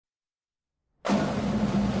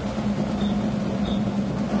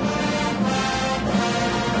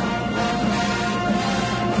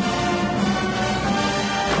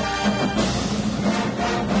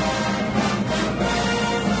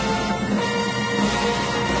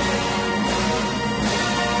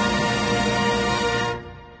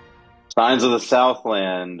Signs of the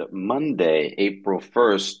Southland, Monday, April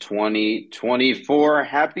 1st, 2024.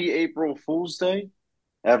 Happy April Fool's Day,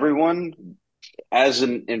 everyone. As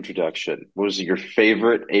an introduction, what was your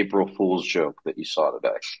favorite April Fool's joke that you saw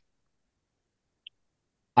today?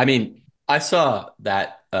 I mean, I saw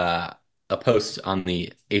that a post on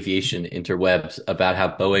the aviation interwebs about how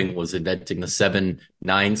Boeing was inventing the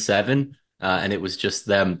 797, and it was just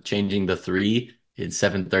them changing the three in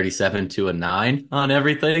 737 to a nine on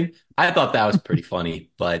everything. I thought that was pretty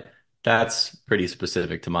funny, but that's pretty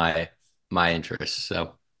specific to my interests.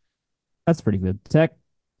 So That's pretty good. Tech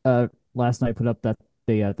last night put up that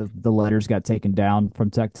the letters got taken down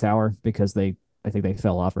from Tech Tower because I think they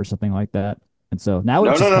fell off or something like that. And so now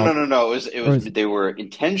No, it's no, just no, no, called no, no. It was or is, they were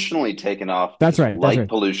intentionally taken off that's because of right, that's light right.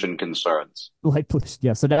 pollution concerns. Light pollution.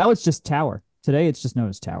 Yeah, so now it's just Tower. Today it's just known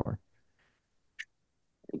as Tower.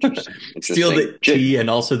 Interesting, steal interesting. the T and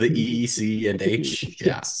also the E, C, and H.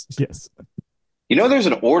 Yeah. Yes, yes. There's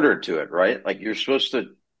an order to it, right? Like you're supposed to Yeah.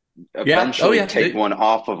 Oh, eventually yeah. take one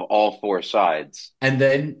off of all four sides. And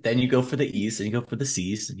then you go for the E's, and you go for the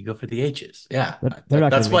C's, and you go for the H's. Yeah, They're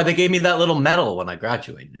not going that's to why be. they gave me that little medal when I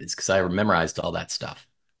graduated. It's because I memorized all that stuff.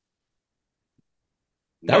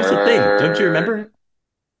 That was the thing. Don't you Nerd. remember?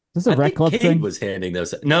 Is this a I rec think club Cade thing? was handing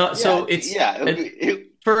those. No, Yeah, so it's yeah.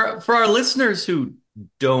 for our listeners who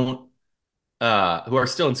don't who are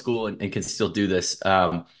still in school and can still do this.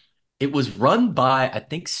 It was run by, I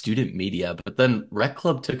think, student media, but then Rec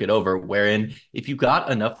Club took it over, wherein if you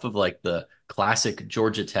got enough of like the classic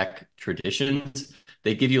Georgia Tech traditions,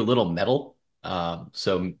 they give you a little medal.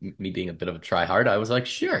 So me being a bit of a try hard, I was like,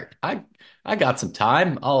 sure, I got some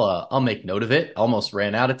time. I'll make note of it. Almost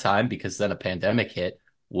ran out of time because then a pandemic hit.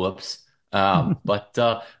 Whoops.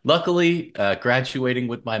 But luckily, graduating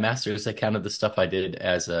with my master's, I counted the stuff I did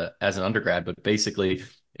as an undergrad. But basically,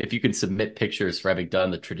 if you can submit pictures for having done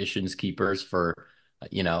the traditions keepers for,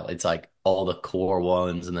 it's like all the core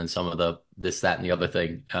ones and then some of the this, that, and the other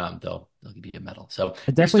thing, they'll give you a medal. So if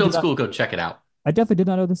I you're definitely still in did not. school, go check it out. I definitely did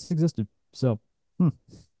not know this existed. So, hmm.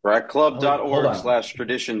 Hold Radclub.org on. slash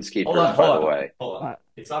traditions Hold keepers, on, by hold the on, way. hold on. Uh,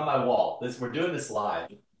 It's on my wall. We're doing this live.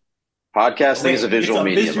 Oh, Podcasting is a wait, it's visual a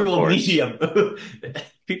medium, of visual course. medium.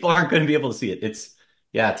 People aren't going to be able to see it.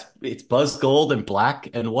 It's buzz gold and black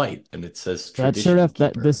and white, and it says that's sure tradition enough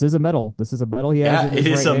that keeper. this is a medal. This is a medal he has Yeah, in it his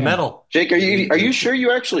is right a hand. medal. Jake, are It you is are you sure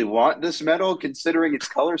you actually want this medal considering its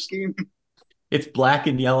color scheme? it's black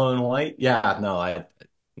and yellow and white. Yeah, no,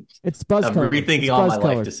 It's buzz I'm colored. It's rethinking all my buzz life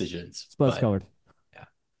colored. decisions. It's buzz But colored. yeah,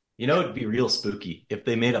 it'd be real spooky if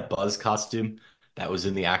they made a Buzz costume that was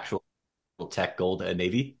in the actual tech gold and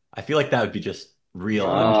navy. I feel like that would be just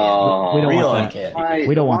real uncanny, We don't want real Oh, that. uncanny.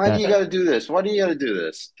 We don't want why do that. you got to do this? Why do you got to do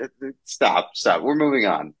this? Stop, stop. We're moving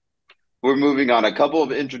on. We're moving on. A couple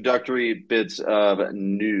of introductory bits of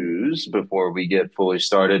news before we get fully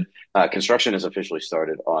started. Construction has officially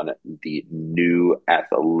started on the new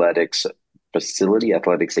athletics facility,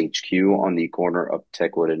 Athletics HQ, on the corner of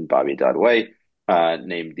Techwood and Bobby Dodd Way,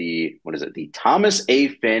 named what is it? The Thomas A.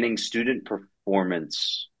 Fanning Student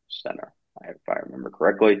Performance Center, if I remember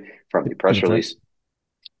correctly from I the think press that's right. release.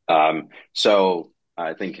 So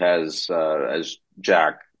I think as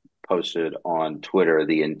Jack posted on Twitter,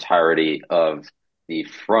 the entirety of the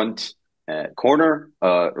front corner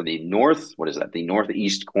or the north, what is that? The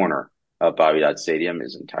northeast corner of Bobby Dodd Stadium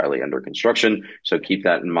is entirely under construction. So keep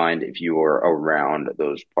that in mind if you are around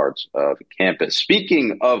those parts of campus.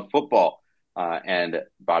 Speaking of football and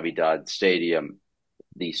Bobby Dodd Stadium,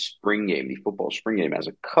 the football spring game, has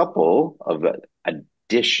a couple of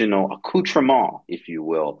additional accoutrements, if you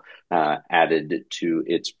will, added to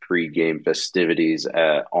its pregame festivities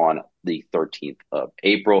on the 13th of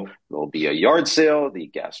April. There will be a yard sale, the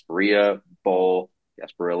Gasparilla Bowl.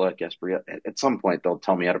 Gasparilla. At some point, they'll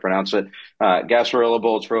tell me how to pronounce it. Gasparilla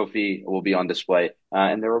Bowl trophy will be on display,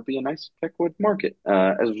 and there will be a nice Peckwood market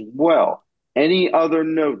as well. Any other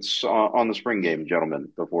notes on the spring game, gentlemen,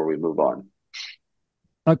 before we move on?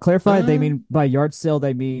 Clarify, they Uh, mean by yard sale,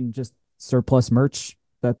 they mean just surplus merch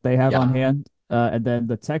that they have on yeah, hand. And then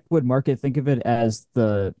the Techwood Market, think of it as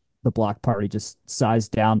the block party just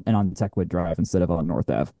sized down and on Techwood Drive instead of on North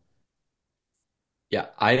Ave. yeah.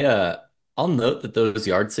 I'll note that those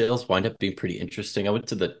yard sales wind up being pretty interesting. I went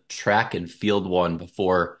to the track and field one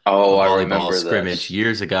before a Oh, I volleyball remember scrimmage this.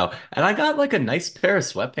 years ago, and I got like a nice pair of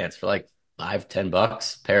sweatpants for like 5,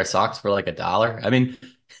 $10, pair of socks for like $1. I mean,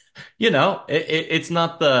 it's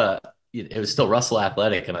not it was still Russell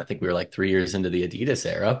Athletic, and I think we were like 3 years into the Adidas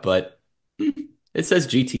era, but it says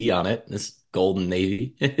GT on it. This golden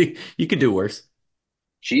navy. You could do worse.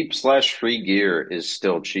 Cheap slash free gear is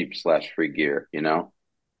still cheap slash free gear, you know?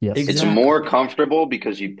 Yes. It's Exactly. more comfortable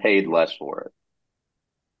because you paid less for it.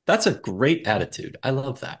 That's a great attitude. I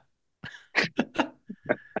love that.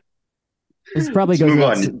 This probably Let's goes move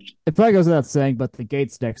without on. it probably goes without saying, but the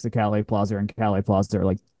gates next to Calais Plaza and Calais Plaza are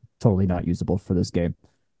like totally not usable for this game.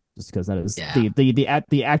 Just because that is Yeah.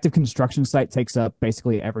 the active construction site takes up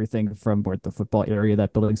basically everything from where the football area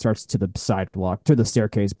that building starts to the sidewalk to the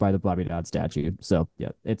staircase by the Bobby Dodd statue. So yeah,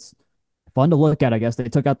 it's fun to look at. I guess they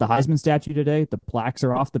took out the Heisman statue today. The plaques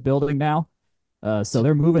are off the building now. So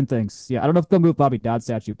they're moving things. Yeah, I don't know if they'll move Bobby Dodd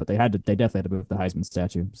statue, but they definitely had to move the Heisman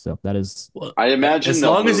statue. So that is Well, I imagine as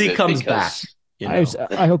they'll long as move he it comes back, because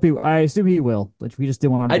you know. I assume he will. But we just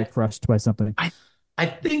didn't want him to I get crushed by something. I I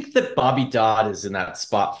think that Bobby Dodd is in that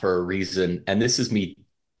spot for a reason, and this is me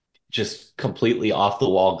just completely off the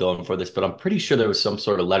wall going for this, but I'm pretty sure there was some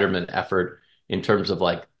sort of Letterman effort in terms of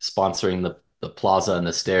like sponsoring the plaza and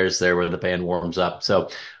the stairs there where the band warms up. So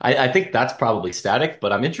I think that's probably static,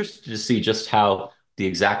 but I'm interested to see just how the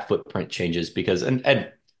exact footprint changes because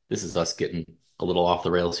and this is us getting a little off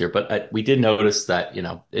the rails here, but we did notice that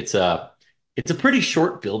it's a pretty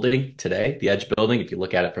short building today, the Edge building, if you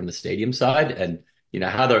look at it from the stadium side, and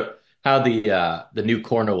how the new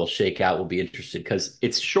corner will shake out will be interesting because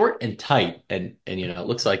it's short and tight, and it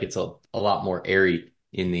looks like it's a lot more airy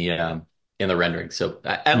in the rendering. So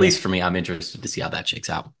at Yeah. least for me, I'm interested to see how that shakes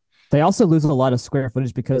out. They also lose a lot of square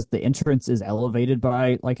footage because the entrance is elevated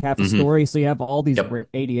by like half a Hmm. story. So you have all these Yep.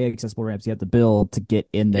 ADA accessible ramps you have to build to get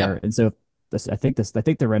in there. Yep. And so I think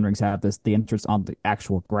the renderings have the entrance on the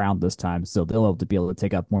actual ground this time. So they'll be able to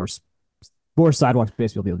take up more sidewalk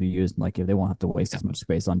space will be able to be used. And like they won't have to waste as Yep. much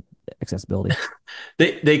space on accessibility.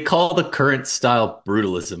 They call the current style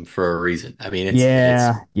brutalism for a reason. I mean,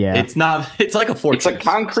 Yeah, yeah. it's not it's like a it's a fortress.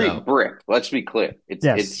 concrete So brick. Let's be clear.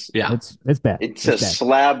 Yes. yeah. It's bad. It's It's a bad.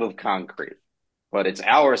 slab of concrete, but it's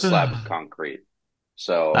our slab of That's concrete.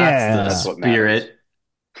 So the that's Yeah. what matters. spirit.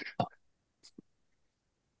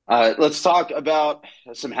 Let's talk about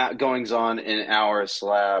some goings on in our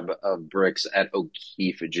slab of bricks at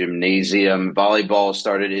O'Keefe Gymnasium. Volleyball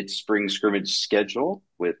started its spring scrimmage schedule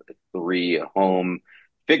with three home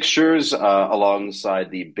fixtures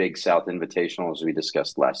alongside the Big South Invitational, as we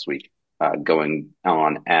discussed last week, going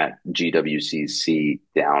on at GWCC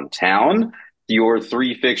downtown. Your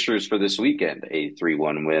three fixtures for this weekend: a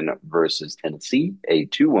 3-1 win versus Tennessee, a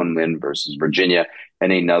 2-1 win versus Virginia,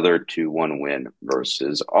 and another 2-1 win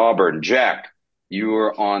versus Auburn. Jack, you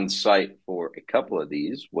were on site for a couple of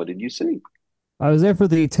these. What did you see? I was there for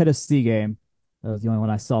the Tennessee game. That was the only one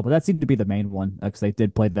I saw, but that seemed to be the main one because they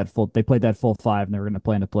did play that full. They played that full five, and they were going to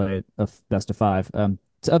plan to play a best of five.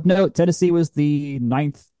 Of note, Tennessee was the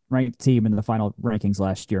ninth ranked team in the final rankings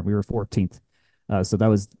last year. We were 14th, so that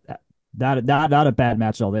was not a bad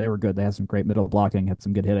match at all. They were good. They had some great middle blocking, had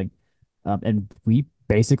some good hitting, and we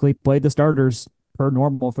basically played the starters per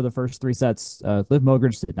normal for the first three sets. Liv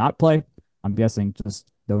Mogridge did not play. I'm guessing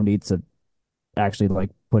just no need to actually like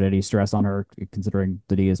put any stress on her, considering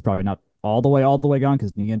the knee is probably not all the way gone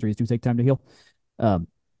because knee injuries do take time to heal. Um,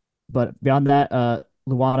 but beyond that,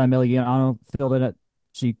 Luana Emiliano filled in it.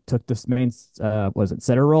 She took this main was it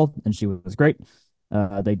center role, and she was great.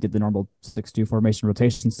 They did the normal 6-2 formation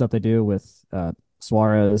rotation stuff they do with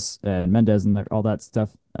Suarez and Mendez and all that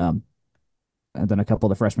stuff. And then a couple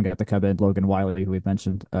of the freshmen got to come in. Logan Wiley, who we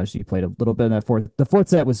mentioned, she played a little bit in that fourth. The fourth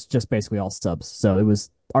set was just basically all subs. So it was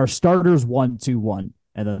our starters 1-2-1,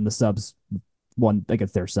 and then the subs won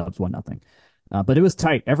against their subs 1-0. But it was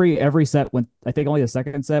tight. Every set went. I think only the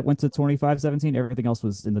second set went to 25-17. Everything else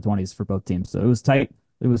was in the 20s for both teams. So it was tight.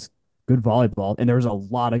 It was good volleyball, and there was a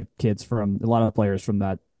lot of a lot of players from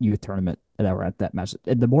that youth tournament that were at that match.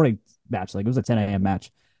 In the morning match, like it was a 10 a.m. match.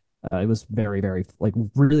 It was very, very like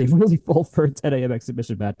really, really full for a 10 a.m.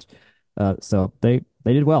 exhibition match. So they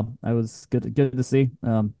did well. I was good to see.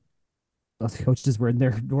 The coaches were in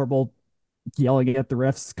their normal yelling at the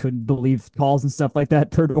refs, couldn't believe calls and stuff like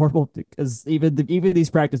that per normal because even these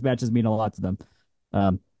practice matches mean a lot to them.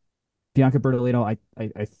 Um, Bianca Bertolino,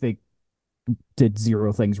 I think did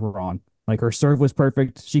zero things wrong. Like her serve was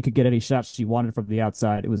perfect. She could get any shots she wanted from the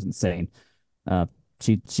outside. It was insane. Uh,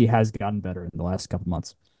 she has gotten better in the last couple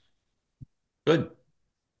months. Good.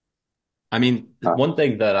 I mean, Uh, one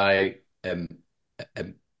thing that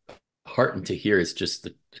am heartened to hear is just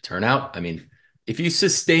the turnout. I mean, if you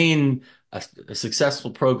sustain a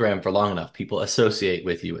successful program for long enough, people associate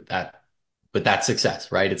with you with that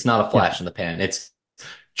success, right? It's not a Yeah. flash in the pan. It's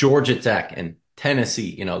Georgia Tech and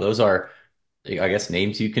Tennessee. Those are, I guess,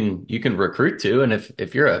 names you can recruit to. And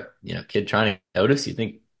if you're a kid trying to notice, you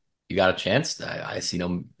think you got a chance. I see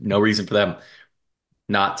no reason for them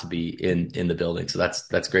not to be in the building. So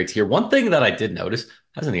that's great to hear. One thing that I did notice,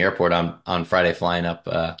 I was in the airport on Friday flying up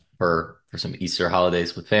for some Easter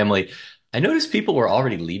holidays with family. I noticed people were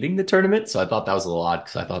already leaving the tournament, so I thought that was a little odd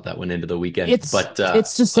because I thought that went into the weekend. But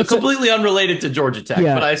It's just such a completely unrelated to Georgia Tech. But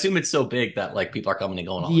yeah I assume it's so big that like people are coming and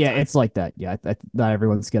going all the yeah time. it's like that. Yeah, not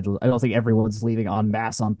everyone's scheduled. I don't think everyone's leaving en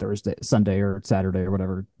masse on Thursday, Sunday, or Saturday or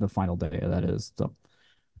whatever the final day of that is. So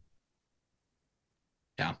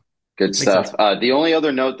Yeah, Good makes sense. stuff. The only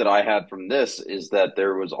other note that I had from this is that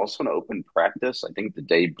there was also an open practice, I think the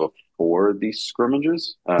day before these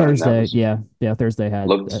scrimmages. And that Thursday, was yeah, Thursday had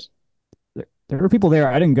looked, there were people there.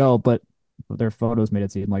 I didn't go, but their photos made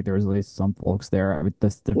it seem like there was at least some folks there. I mean,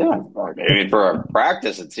 yeah. I mean, for a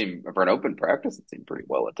practice, for an open practice, it seemed pretty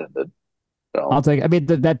well attended. I'll So, take. I mean,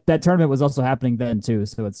 that tournament was also happening then too.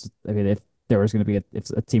 So it's. I mean, if there was going to be if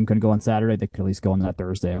a team couldn't go on Saturday, they could at least go on that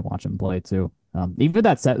Thursday and watch them play too. Even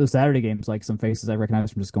those Saturday games, like some faces I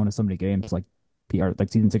recognize from just going to so many games, like PR, like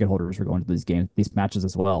season ticket holders were going to these games, these matches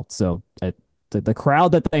as well. So the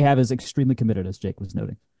crowd that they have is extremely committed, as Jake was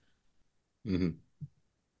noting. Hmm.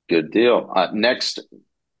 good deal.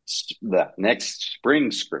 The next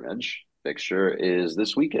spring scrimmage fixture is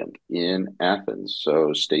this weekend in Athens.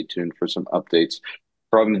 So stay tuned for some updates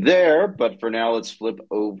from there. But for now, let's flip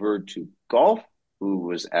over to golf, who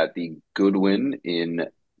was at the Goodwin in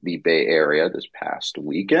the Bay Area this past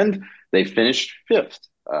weekend. They finished fifth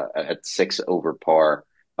at six over par.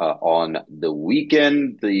 On the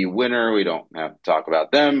weekend, the winner, we don't have to talk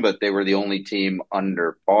about them, but they were the only team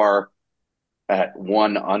under par at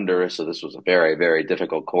one under. So this was a very, very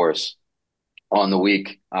difficult course on the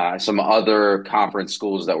week. Some other conference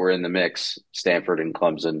schools that were in the mix, Stanford and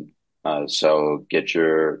Clemson. So get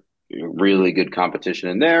your really good competition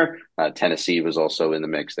in there. Tennessee was also in the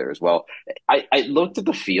mix there as well. I looked at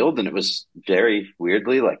the field and it was very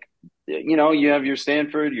weirdly like, you have your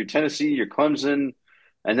Stanford, your Tennessee, your Clemson,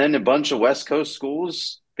 and then a bunch of West Coast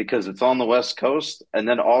schools because it's on the West Coast, and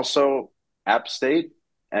then also App State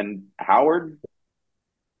and Howard.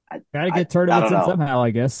 I, Got to I, get I tournaments don't in know. somehow,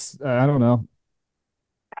 I guess. I don't know.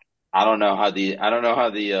 I don't know how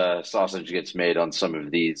the sausage gets made on some of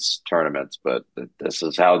these tournaments, but this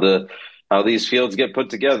is how these fields get put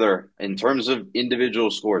together. In terms of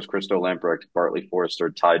individual scores, Christo Lamprecht, Bartley Forrester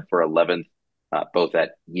tied for 11th, both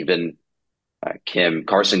at even.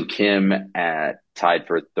 Carson Kim at tied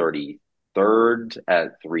for 33rd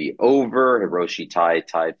at 3 over. Hiroshi Tai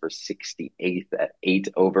tied for 68th at 8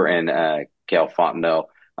 over, and Gail Fontenot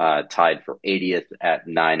tied for 80th at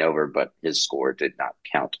 9 over, but his score did not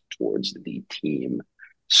count towards the team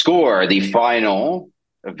score. The final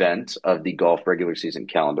event of the golf regular season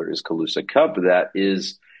calendar is Calusa Cup. That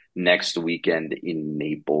is next weekend in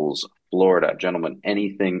Naples, Florida. Gentlemen,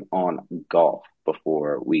 anything on golf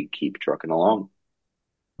before we keep trucking along?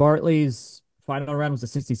 Bartley's final round was a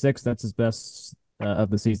 66. That's his best of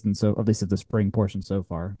the season, so at least of the spring portion so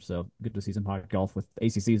far. So good to see some hot golf with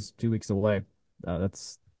ACC's 2 weeks away.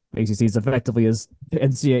 That's ACC's effectively as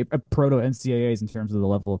NCAA proto NCAAs in terms of the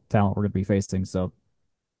level of talent we're going to be facing. So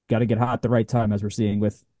got to get hot at the right time, as we're seeing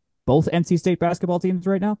with both NC State basketball teams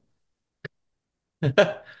right now.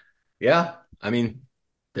 Yeah, I mean,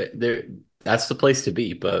 there that's the place to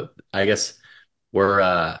be. But I guess we're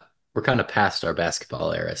uh we're kind of past our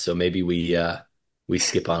basketball era, so maybe we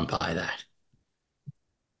skip on by that.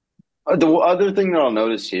 The other thing that I'll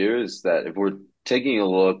notice here is that if we're taking a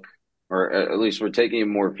look, or at least we're taking a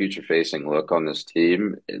more future-facing look on this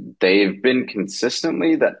team, they've been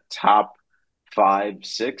consistently that top five,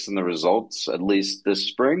 six in the results, at least this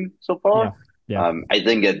spring so Yeah, far. yeah. I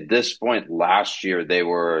think at this point last year, they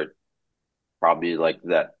were probably like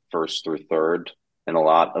that first or third in a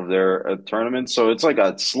lot of their tournaments. So it's like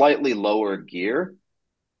a slightly lower gear.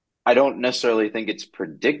 I don't necessarily think it's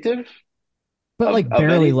predictive But like of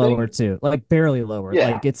barely lower anything. too, like barely lower. Yeah.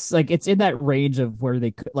 Like it's in that range of where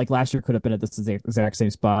they could, like last year could have been at this exact same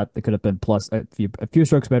spot. They could have been plus a few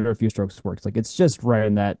strokes better, a few strokes worse. Like it's just right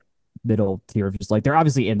in that middle tier of just like they're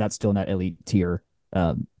obviously in that still in that elite tier.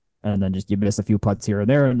 And then just you miss a few putts here and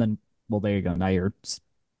there, and then well there you go. Now you're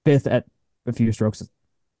fifth at a few strokes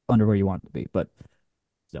under where you want to be. But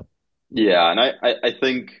so Yeah, and I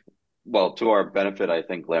think, well, to our benefit, I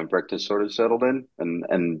think Lamprecht has sort of settled in,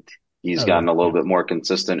 and he's oh yeah, gotten a little yeah. bit more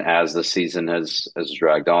consistent as the season has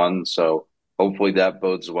dragged on. So hopefully that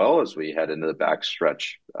bodes well as we head into the back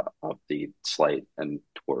stretch of the slate and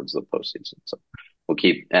towards the postseason. So we'll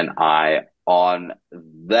keep an eye on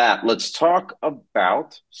that. Let's talk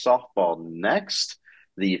about softball next.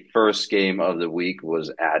 The first game of the week was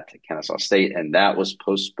at Kennesaw State, and that was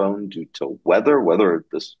postponed due to weather. Weather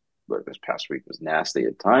this past week was nasty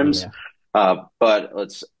at times. Yeah. But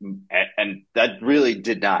and that really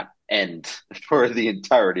did not end for the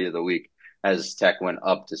entirety of the week as Tech went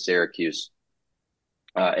up to Syracuse.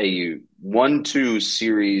 A 1-2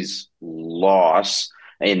 series loss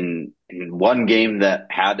in one game that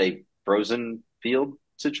had a frozen field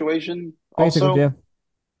situation Basically, also. yeah.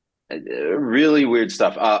 Really weird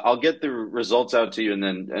stuff. I'll get the results out to you,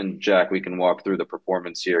 and Jack, we can walk through the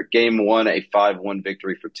performance here. Game one, a 5-1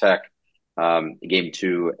 victory for Tech. Game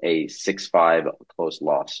two, a 6-5 close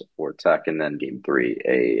loss for Tech, and then game three,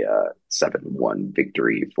 a 7-1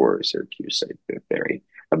 victory for Syracuse.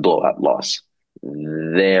 A blowout loss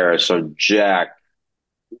there. So, Jack,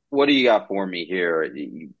 what do you got for me here?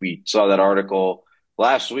 We saw that article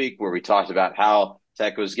last week where we talked about how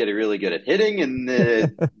Tech was getting really good at hitting, and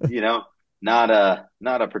you know, not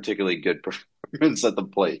a particularly good performance at the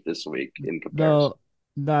plate this week in comparison.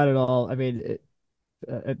 No, not at all. I mean,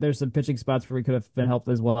 there's some pitching spots where we could have been helped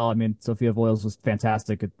as well. I mean, Sophia Voiles was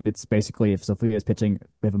fantastic. It's basically if Sophia is pitching,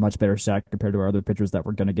 we have a much better shot compared to our other pitchers that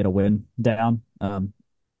were going to get a win down.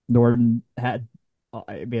 Norton had,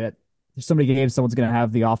 I mean, there's so many games someone's going to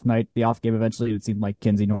have the off night, the off game eventually. It seemed like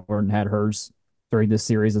Kinsey Norton had hers during this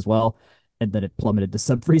series as well. And then it plummeted to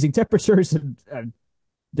sub-freezing temperatures. And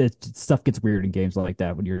the stuff gets weird in games like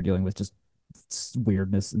that when you're dealing with just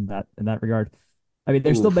weirdness in that regard. I mean,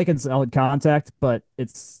 they're still Oof. making solid contact, but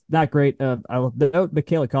it's not great. I the note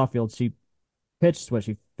Michaela Caulfield, she pitched what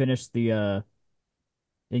she finished the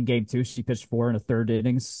in game two. She pitched four in a third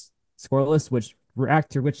innings scoreless, which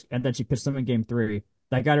react to which, and then she pitched some in game three.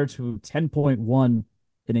 That got her to 10.1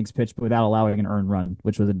 innings pitched without allowing an earned run,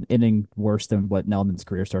 which was an inning worse than what Nelman's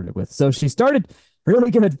career started with. So she started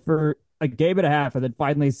really good for a game and a half, and then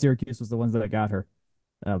finally Syracuse was the ones that got her.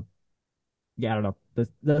 Uh, yeah, I don't know. This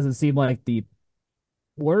doesn't seem like the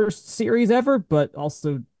worst series ever, but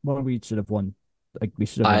also one we should have won. Like we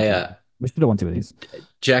should have won I two. We should have won two of these.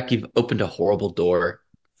 Jack, you've opened a horrible door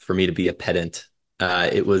for me to be a pedant.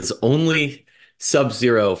 It was only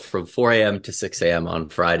sub-zero from 4 a.m. to 6 a.m. on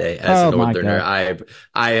Friday. As a Oh my Northerner, God.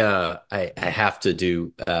 I have to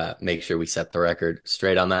do make sure we set the record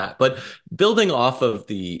straight on that. But building off of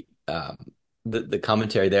the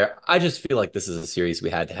commentary there, I just feel like this is a series we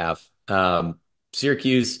had to have.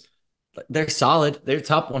 Syracuse, they're solid. They're a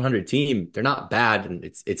top 100 team. They're not bad, and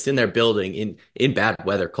it's in their building in bad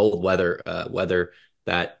weather, cold weather, weather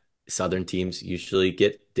that Southern teams usually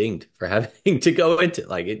get dinged for having to go into.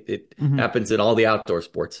 Like it Hmm. happens in all the outdoor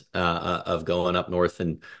sports of going up north.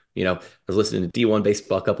 And I was listening to D1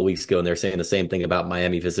 baseball a couple weeks ago, and they're saying the same thing about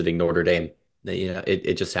Miami visiting Notre Dame.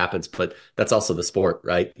 It just happens, but that's also the sport,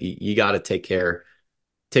 right? You got to take care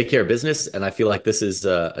of business. And I feel like this is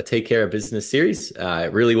a take care of business series.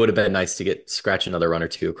 It really would have been nice to get scratch another run or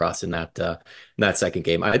two across in that second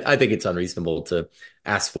game. I think it's unreasonable to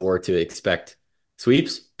ask for to expect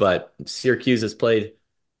sweeps, but Syracuse has played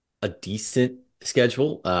a decent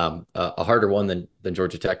schedule, a harder one than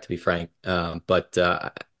Georgia Tech, to be frank. But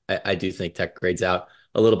I do think Tech grades out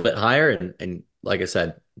a little bit higher, and like I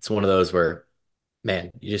said, it's one of those where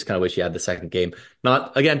man, you just kind of wish you had the second game.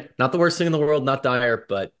 Not again, not the worst thing in the world, not dire,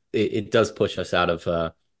 but it does push us out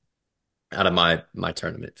of my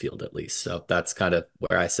tournament field at least. So that's kind of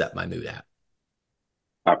where I set my mood at.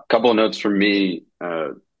 A couple of notes from me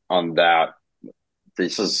on that.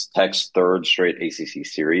 This is Tech's third straight ACC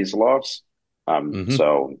series loss. Hmm.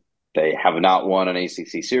 So they have not won an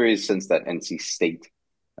ACC series since that NC State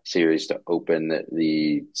series to open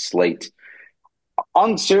the slate.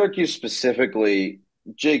 On Syracuse specifically,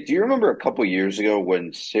 Jake, do you remember a couple years ago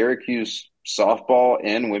when Syracuse softball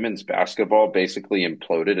and women's basketball basically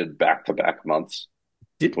imploded in back-to-back months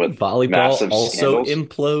Didn't with volleyball massive also scandals?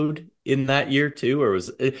 implode in that year too, or was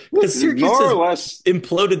it because Syracuse More or has less,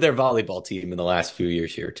 imploded their volleyball team in the last few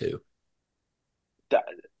years here too?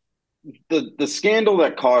 the scandal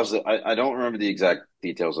that caused it, I don't remember the exact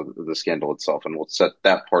details of the scandal itself, and we'll set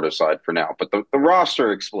that part aside for now. But the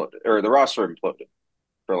roster exploded, or the roster imploded,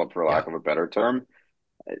 for lack Yeah. of a better term.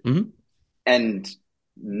 Hmm. And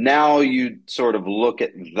now you sort of look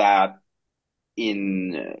at that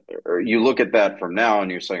or you look at that from now and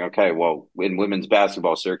you're saying, okay, well, in women's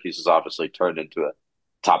basketball, Syracuse has obviously turned into a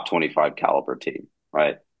top 25 caliber team,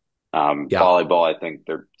 right? Yeah. Volleyball, I think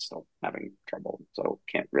they're still having trouble, so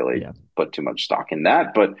can't really Yeah. put too much stock in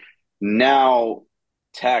that. But now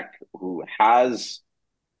Tech, who has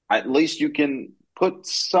at least you can put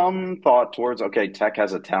some thought towards, okay, Tech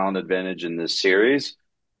has a talent advantage in this series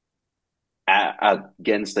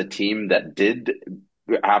against a team that did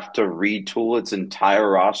have to retool its entire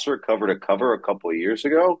roster cover to cover a couple of years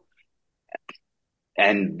ago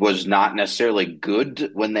and was not necessarily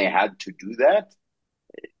good when they had to do that.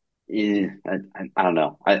 I don't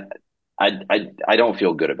know. I don't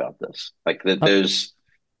feel good about this. Like that, I,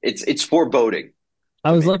 it's foreboding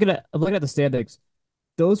I to was me. looking at the standings.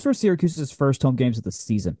 Those were Syracuse's first home games of the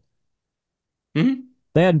season. Mhm.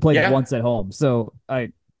 They hadn't played Yeah, once at home, so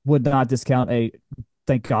I would not discount a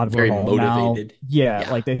thank God we're very home now. motivated. Yeah,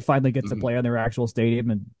 Yeah. like they finally get to Mhm. play on their actual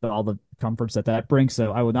stadium and all the comforts that that brings.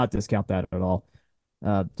 So I would not discount that at all.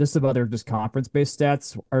 Just some other just conference based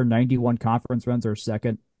stats. Our 91 conference runs are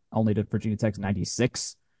second, only to Virginia Tech's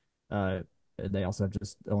 96. They also have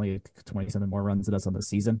just only 27 more runs than us on the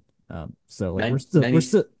season. So like we're Nine, still 90, we're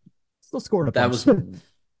still scoring a that bunch. was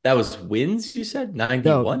that was wins, you said?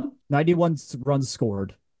 No, 91? 91 runs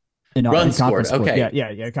scored in Runs scored. conference split. Yeah,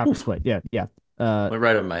 Okay. yeah, conference Oof, split. Yeah, yeah. Uh, went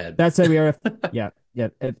right over my head. that said, we are yeah, yeah.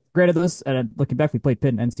 Granted, this and looking back, we played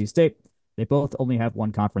Pitt and NC State. They both only have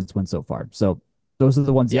one conference win so far. So those are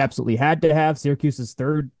the ones you Yeah. absolutely had to have. Syracuse is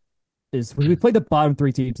third. Is we played the bottom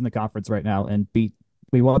three teams in the conference right now and beat.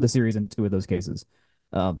 We won the series in two of those cases.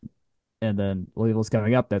 Um, and then Louisville's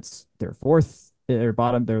coming up. That's their fourth. Their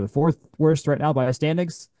bottom. They're the fourth worst right now by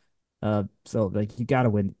standings. So like you got to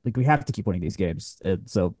win. Like we have to keep winning these games. And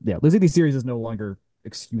so yeah, losing these series is no longer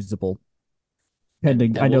excusable.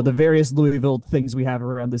 Pending, I And know the we'll various Louisville things we have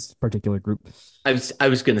around this particular group. I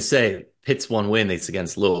was going to say Pitt's one win. It's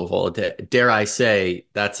against Louisville. Dare I say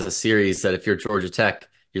that's a series that if you're Georgia Tech,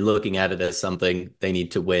 you're looking at it as something they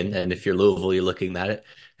need to win, and if you're Louisville, you're looking at it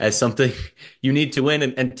as something you need to win.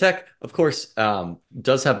 And Tech, of course,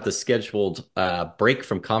 does have the scheduled break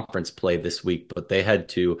from conference play this week, but they head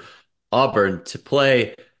to Auburn to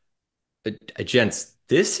play. Gents,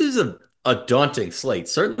 this is a daunting slate.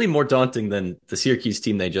 Certainly more daunting than the Syracuse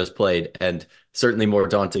team they just played, and certainly more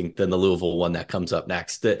daunting than the Louisville one that comes up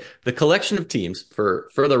next. The collection of teams, for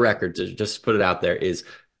the record, to just put it out there, is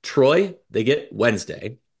Troy, they get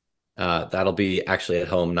Wednesday. That'll be actually at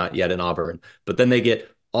home, not yet in Auburn. But then they get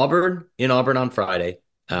Auburn in Auburn on Friday,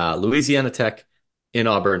 Louisiana Tech in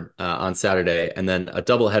Auburn on Saturday, and then a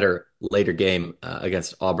doubleheader later game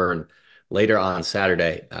against Auburn later on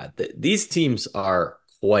Saturday. These teams are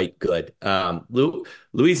quite good.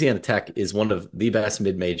 Louisiana Tech is one of the best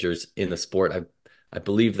mid majors in the sport. I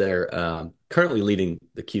believe they're currently leading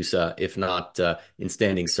the CUSA, if not in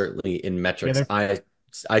standings, certainly in Yeah, metrics. they're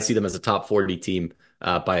I see them as a top 40 team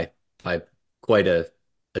by quite a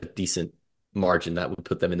decent margin that would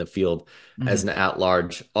put them in the field mhm. as an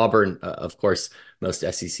at-large. Auburn, of course, most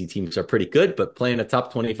SEC teams are pretty good, but playing a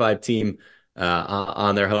top 25 team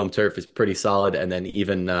on their home turf is pretty solid. And then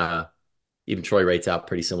even Troy rates out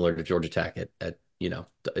pretty similar to Georgia Tech at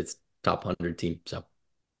its top 100 team. So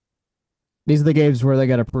These are the games where they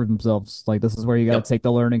got to prove themselves. Like this is where you got to yep, take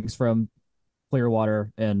the learnings from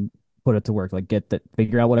Clearwater and put it to work. Like get that,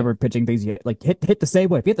 figure out whatever pitching things you like. Hit the same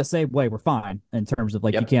way. If you hit the same way, we're fine in terms of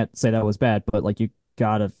like you yep. can't say that was bad, but like you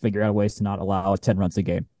gotta figure out ways to not allow 10 runs a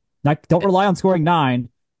game. Not don't rely on scoring nine,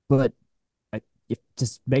 but you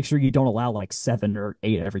just make sure you don't allow like 7 or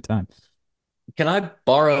 8 every time. Can I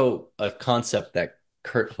borrow a concept that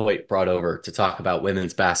Kurt Hoyt brought over to talk about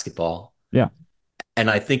women's basketball? Yeah, And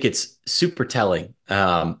I think it's super telling.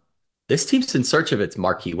 This team's in search of its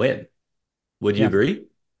marquee win. Would you yeah, agree?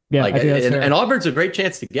 yeah. Like, I think that's and fair. Auburn's a great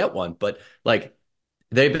chance to get one, but like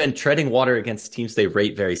they've been treading water against teams they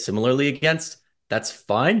rate very similarly against. That's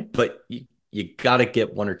fine, but you got to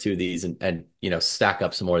get one or two of these and stack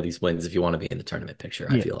up some more of these wins if you want to be in the tournament picture.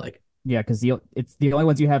 I Yeah, feel like. yeah. Because it's the only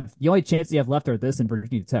ones you have. The only chance you have left are this and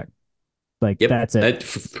Virginia Tech. Like Yep. that's it.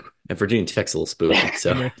 And Virginia Tech's a little spooky.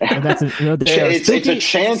 So And that's it. They are It's a spooky.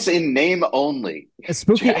 chance in name only,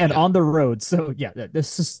 Spooky and Jack. yeah, on the road. So yeah,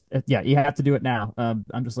 this is yeah, you have to do it now. I'm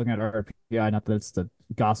just looking at our RPI, not that it's the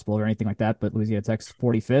gospel or anything like that, but Louisiana Tech's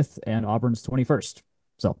 45th and Auburn's 21st.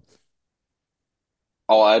 So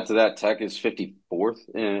I'll add to that. Tech is 54th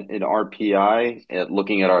in RPI.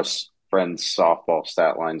 Looking at our friends' softball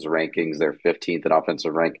stat lines rankings, they're 15th in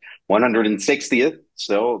offensive rank, 160th.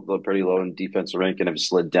 Still, they're pretty low in defensive rank and have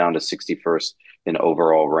slid down to 61st in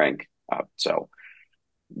overall rank. So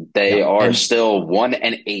they yeah, are and still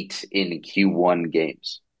 1-8 in Q1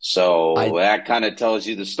 games. So I that kind of tells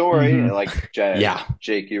you the story. mhm. Like yeah,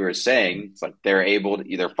 Jake, you were saying, it's like they're able to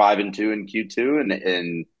either 5-2 in Q2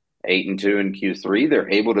 and 8-2 in Q3. They're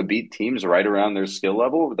able to beat teams right around their skill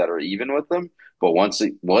level that are even with them. But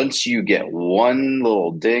once you get one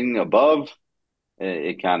little ding above,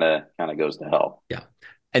 it kind of goes to hell. yeah,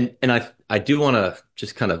 and I do want to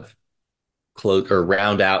just kind of close or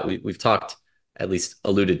round out. We've talked, at least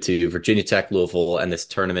alluded to, Virginia Tech, Louisville, and this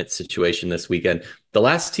tournament situation this weekend. The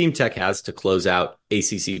last team Tech has to close out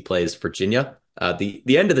ACC play is Virginia.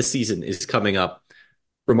 The end of the season is coming up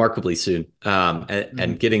remarkably soon. And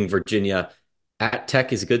Mhm. getting Virginia at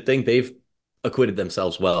Tech is a good thing. They've acquitted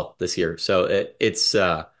themselves well this year. So it's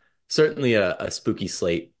certainly a spooky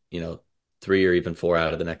slate, 3 or even 4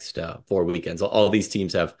 out of the next 4 weekends. All these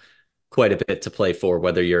teams have quite a bit to play for,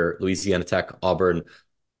 whether you're Louisiana Tech, Auburn,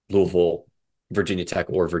 Louisville, Virginia Tech,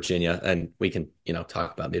 or Virginia. And we can,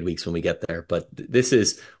 talk about midweeks when we get there. But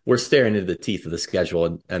we're staring into the teeth of the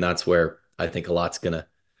schedule. And that's where I think a lot's gonna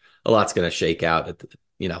shake out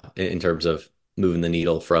in terms of moving the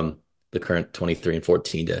needle from the current 23 and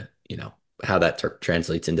 14 to, how that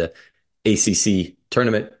translates into ACC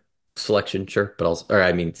tournament selection, sure, but also, or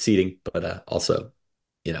I mean seeding, but also,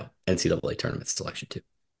 NCAA tournament selection too.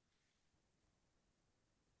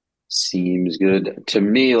 Seems good to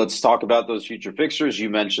me. Let's talk about those future fixtures. You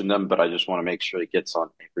mentioned them, but I just want to make sure it gets on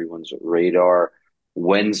everyone's radar.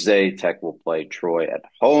 Wednesday, Tech will play Troy at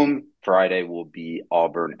home. Friday will be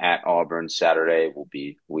Auburn at Auburn. Saturday will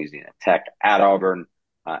be Louisiana Tech at Auburn.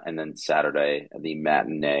 And then Saturday, the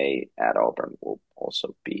matinee at Auburn will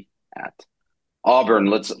also be at Auburn.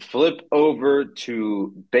 Let's flip over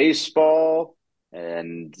to baseball.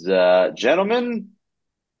 And gentlemen,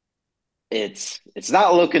 it's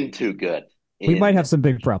not looking too good We might in have some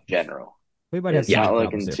big problems. general. We might have It's some Yeah. big not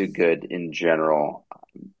problems looking here. too good in general.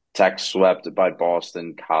 Tech swept by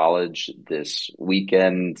Boston College this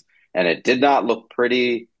weekend, and it did not look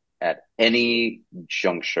pretty at any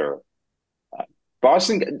juncture. Uh,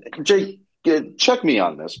 Boston, Jake, check me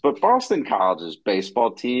on this, but Boston College's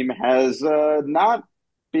baseball team has not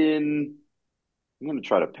been. I'm going to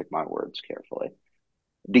try to pick my words carefully.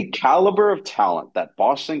 The caliber of talent that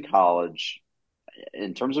Boston College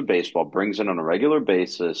in terms of baseball brings in on a regular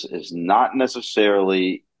basis is not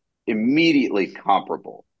necessarily immediately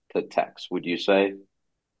comparable to Tech's, would you say?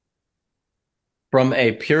 From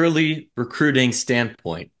a purely recruiting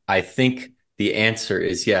standpoint, I think the answer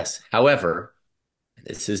is yes. However,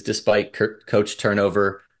 this is despite coach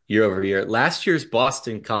turnover year over year. Last year's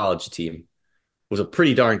Boston College team was a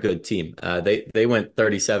pretty darn good team. They went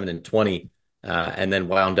 37-20, and then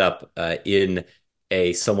wound up in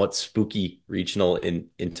a somewhat spooky regional in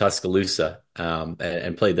Tuscaloosa,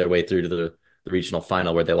 and played their way through to the regional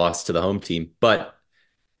final where they lost to the home team. But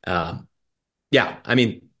um, yeah, I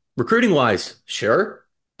mean, recruiting wise, sure,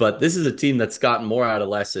 but this is a team that's gotten more out of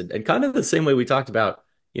less, and kind of the same way we talked about,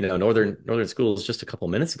 Northern schools just a couple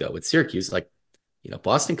minutes ago with Syracuse. Like,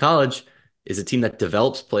 Boston College is a team that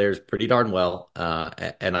develops players pretty darn well,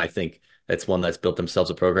 and I think that's one that's built themselves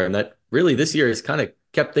a program that really this year has kind of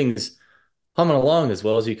kept things humming along as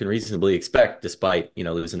well as you can reasonably expect, despite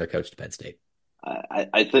losing their coach to Penn State.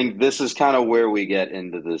 I think this is kind of where we get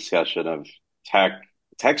into the discussion of Tech.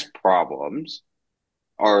 Tech's problems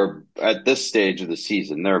are at this stage of the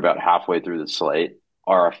season, they're about halfway through the slate,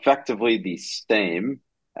 are effectively the same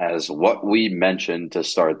as what we mentioned to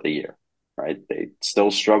start the year, right? They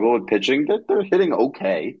still struggle with pitching. They're hitting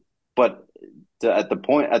okay, but at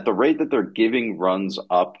the rate that they're giving runs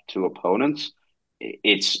up to opponents,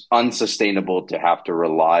 it's unsustainable to have to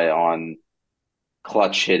rely on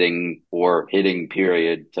clutch hitting or hitting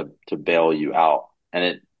period to bail you out. And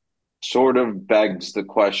it sort of begs the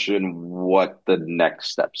question what the next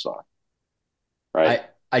steps are, right?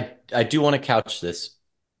 I do want to couch this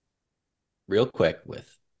real quick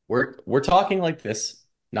with we're talking like this,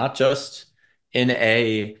 not just in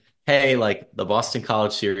a hey, like the Boston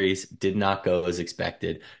College series did not go as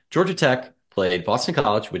expected. Georgia Tech played Boston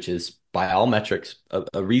College, which is by all metrics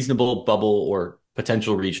a reasonable bubble or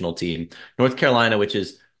potential regional team. North Carolina, which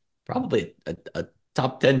is probably a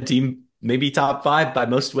top 10 team, maybe top five by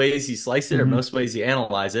most ways you slice it or Hmm. most ways you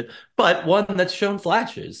analyze it, but one that's shown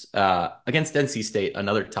flashes against NC State,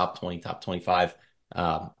 another top 20, top 25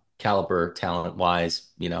 caliber, talent wise,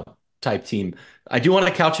 type team. I do want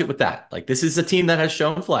to couch it with that. Like, this is a team that has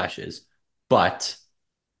shown flashes, but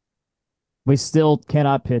We still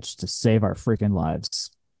cannot pitch to save our freaking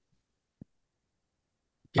lives.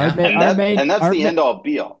 Our yeah, main, our main, And that's our the ma- end all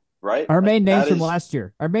be all, right? our Like main names that from is last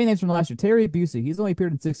year. Our main names from last year. Terry Busey. He's only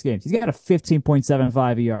appeared in 6 games. He's got a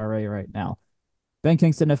 15.75 ERA right now. Ben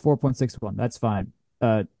Kingston at 4.61. That's fine.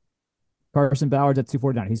 Carson Bowers at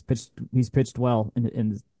 249. He's pitched well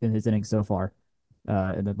in his innings so far.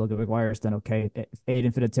 And then Logan McGuire's done okay.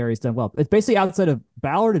 Aiden Vinatieri's done well. It's basically outside of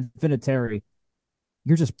Ballard and Vinatieri,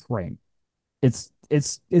 you're just praying. It's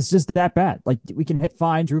just that bad. Like we can hit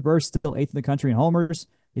fine. Drew Burr's still eighth in the country in homers.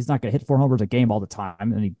 He's not going to hit 4 homers a game all the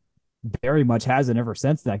time, and he very much hasn't ever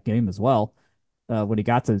since that game as well. When he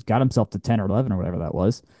got himself to 10 or 11 or whatever that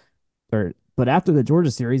was. But after the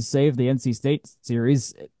Georgia series, saved the NC State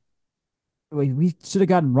series, we should have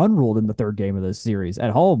gotten run ruled in the third game of this series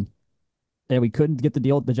at home. and we couldn't get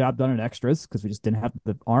the job done in extras because we just didn't have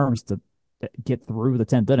the arms to get through the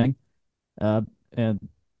 10th inning. Uh, and,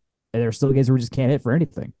 and there are still games where we just can't hit for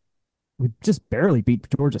anything. We just barely beat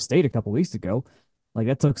Georgia State a couple weeks ago. Like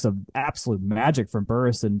that took some absolute magic from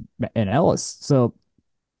Burris and Ellis. So,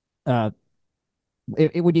 uh,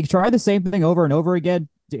 would you try the same thing over and over again?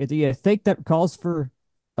 Do you think that calls for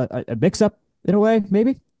a mix up in a way?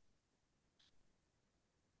 Maybe.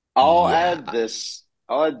 Yeah. I'll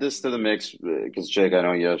add this to the mix because Jake, I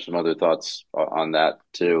know you have some other thoughts on that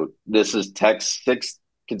too. This is Tech's sixth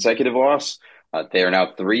consecutive loss. They are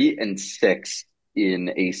now 3-6 in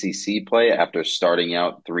ACC play after starting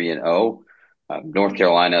out 3-0. North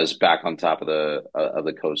Carolina is back on top of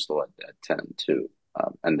the Coastal at 10-2,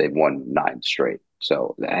 and they've won 9 straight.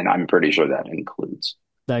 So, and I'm pretty sure that includes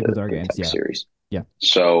That includes our the games. Tech Yeah. series. Yeah.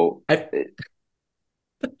 So, I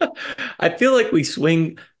I feel like we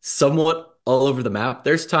swing somewhat all over the map.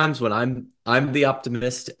 There's times when I'm the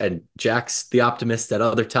optimist and Jack's the optimist at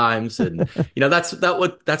other times, and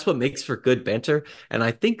that's what makes for good banter. And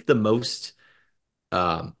I think the most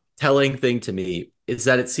telling thing to me is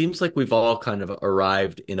that it seems like we've all kind of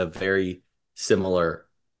arrived in a very similar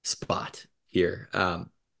spot here.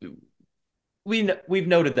 We've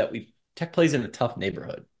noted that we Tech plays in a tough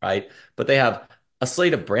neighborhood, right? But they have a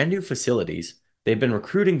slate of brand new facilities. They've been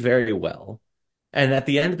recruiting very well. And at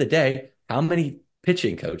the end of the day, how many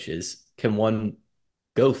pitching coaches can one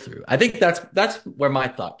go through? I think that's where my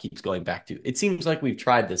thought keeps going back to. It seems like we've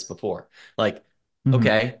tried this before. Like, Hmm.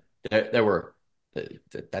 okay, there were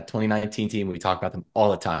that 2019 team, we talk about them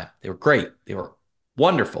all the time. They were great. They were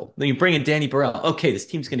wonderful. Then you bring in Danny Burrell. Okay, this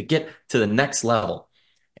team's going to get to the next level.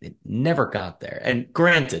 And it never got there. And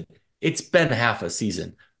granted, it's been half a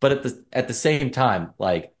season, but at the same time,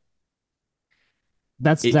 like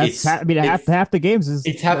I mean, it's half the games is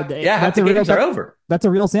it's half yeah, half that's the a real games are over. that's a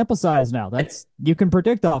real sample size now. And That's you can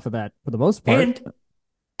predict off of that for the most part. and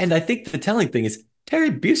and I think the telling thing is Terry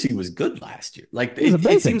Busey was good last year. Like It was it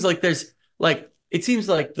amazing. seems like it seems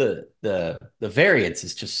like the variance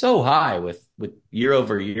is just so high with year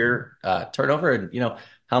over year turnover, and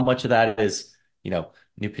how much of that is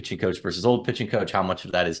new pitching coach versus old pitching coach, how much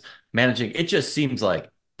of that is managing. It just seems like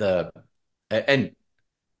and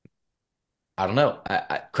I don't know.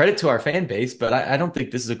 Credit to our fan base, but I don't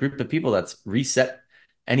think this is a group of people that's reset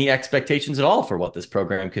any expectations at all for what this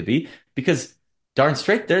program could be. Because darn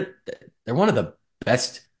straight, they're one of the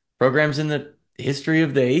best programs in the history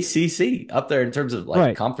of the ACC, up there in terms of like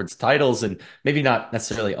Right. conference titles, and maybe not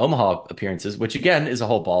necessarily Omaha appearances, which again is a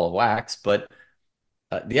whole ball of wax. But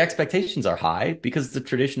the expectations are high because the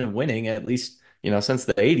tradition of winning, at least since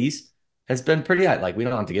the '80s, has been pretty high. Like we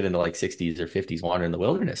don't have to get into like '60s or '50s wander in the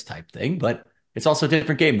wilderness type thing, but it's also a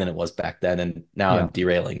different game than it was back then. And now I'm Yeah.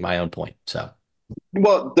 derailing my own point. So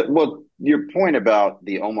well, your point about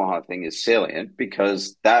the Omaha thing is salient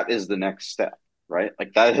because that is the next step, right?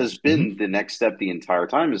 Like that has Hmm. been the next step the entire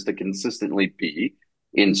time is to consistently be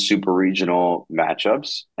in super regional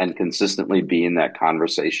matchups and consistently be in that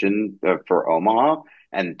conversation for Omaha.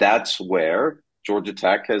 And that's where Georgia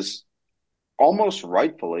Tech has almost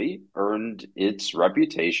rightfully earned its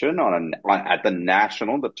reputation at the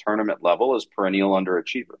national, the tournament level as perennial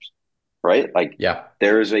underachievers, right? Like yeah,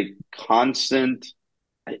 there is a constant.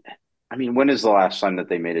 I, I mean, when is the last time that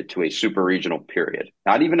they made it to a super regional period?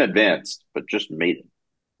 Not even advanced, but just made it,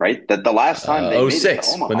 right? That the last time they made it to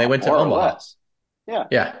 '06 when they Omaha, went to more or Omaha. less. Yeah.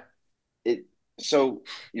 Yeah. It, so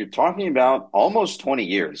you're talking about almost 20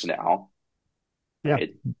 years now, Yeah.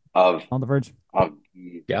 right? Of On the verge. of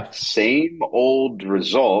the Yeah. same old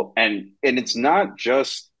result, and it's not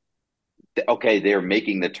just okay. They're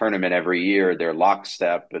making the tournament every year. They're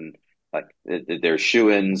lockstep and like they're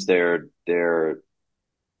shoo-ins. They're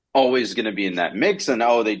always going to be in that mix, and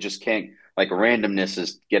oh, they just can't. Like randomness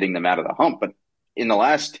is getting them out of the hump. But in the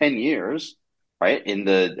last 10 years, right in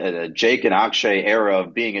the Jake and Akshay era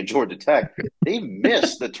of being at Georgia Tech, they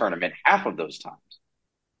missed the tournament half of those times.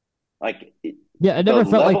 Like Yeah, it the never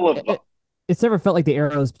felt like level of it's never felt like the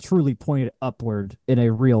arrows truly pointed upward in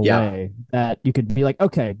a real Yeah. way that you could be like,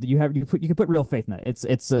 okay, you can put real faith in that.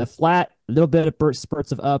 It's a flat, a little bit of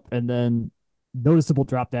spurts of up, and then noticeable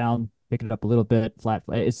drop down, pick it up a little bit, flat.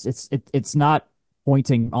 It's not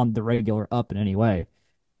pointing on the regular up in any way.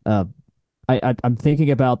 Uh, I'm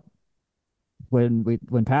thinking about when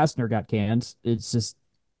Pastner got canned. It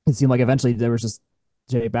seemed like eventually there was just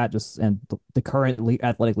Jay Bat just and the current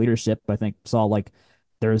athletic leadership. I think saw like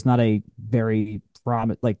there is not a very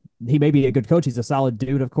like he may be a good coach. He's a solid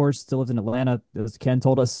dude, of course. Still lives in Atlanta, as Ken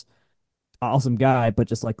told us. Awesome guy, but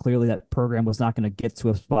just like clearly that program was not going to get to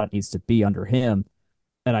a spot it needs to be under him.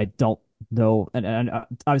 And I don't No, and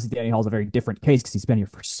obviously Danny Hall's a very different case because he's been here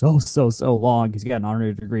for so long. He's got an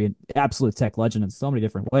honorary degree and absolute tech legend in so many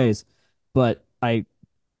different ways. But the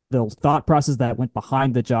thought process that went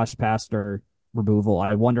behind the Josh Pastner removal,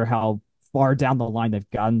 I wonder how far down the line they've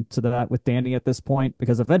gotten to that with Danny at this point,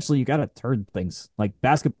 because eventually you got to turn things. Like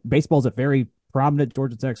baseball is a very prominent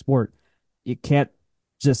Georgia Tech sport. You can't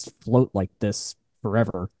just float like this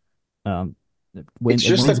forever. Um, It's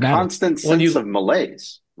just a wins matter. constant When sense of you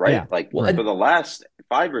malaise, right? Yeah, Like well, right. for the last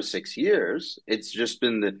 5 or 6 years, it's just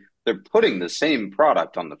been they're putting the same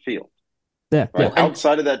product on the field, Yeah, yeah. right? well, and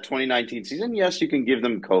Outside of that 2019 season, yes, you can give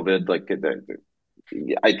them COVID. Like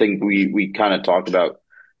I think we kind of talked about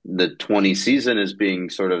the 20 season as being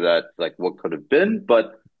sort of that like what could have been,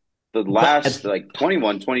 but the last but like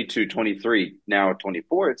 21, 22, 23, now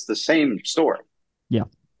 24, it's the same story. Yeah.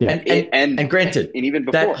 Yeah. and and And and granted, and even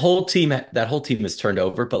before. that whole team has turned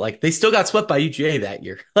over, but like they still got swept by UGA that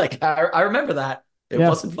year. Like I remember that. It Yeah.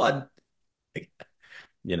 wasn't fun. Like,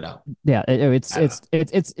 you know, Yeah. I don't know. It's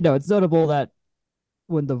it's notable that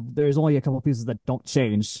when there's only a couple pieces that don't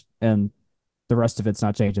change and the rest of it's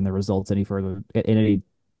not changing the results any further in any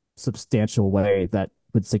substantial way that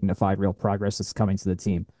would signify real progress is coming to the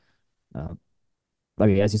team. Uh, I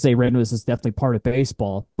mean, as you say, randomness is definitely part of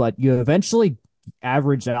baseball, but you eventually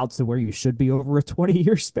average out to where you should be over a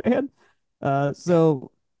 20-year span.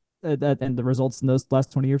 So that and the results in those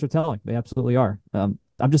last 20 years are telling. They absolutely are. I'm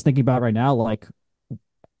just thinking about right now, like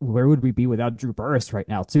where would we be without Drew Burress right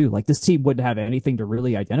now, too? Like this team wouldn't have anything to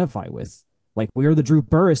really identify with. Like we're the Drew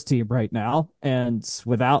Burress team right now, and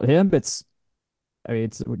without him, I mean,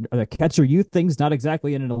 it's the catcher youth thing's not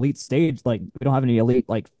exactly in an elite stage. Like we don't have any elite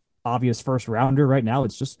like obvious first rounder right now.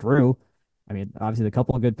 It's just Drew. I mean, obviously a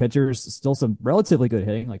couple of good pitchers, still some relatively good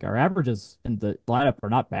hitting. Like our averages in the lineup are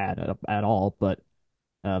not bad at all, but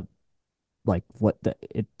uh, like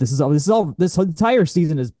this entire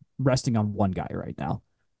season is resting on one guy right now.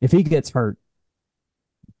 If he gets hurt,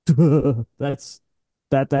 that's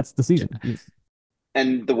that's the season.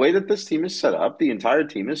 And the way that this team is set up, the entire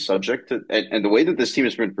team is subject to, and the way that this team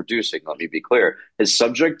has been producing, let me be clear, is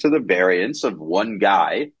subject to the variance of one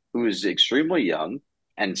guy who is extremely young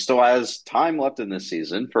and still has time left in this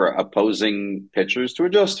season for opposing pitchers to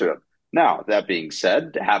adjust to him. Now, that being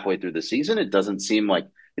said, halfway through the season, it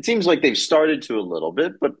seems like they've started to a little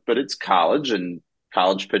bit, but it's college and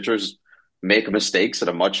college pitchers make mistakes at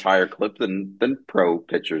a much higher clip than pro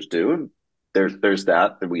pitchers do. And there's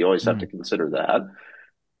that, and we always have to Mm. consider that.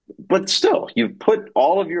 But still, you've put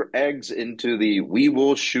all of your eggs into the we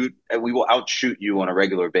will outshoot you on a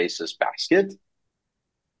regular basis basket,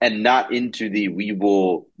 and not into the we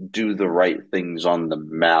will do the right things on the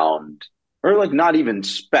mound, or like not even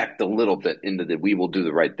spect a little bit into the we will do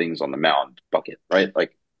the right things on the mound bucket, right?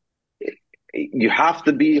 Like you have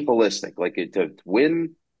to be holistic, like to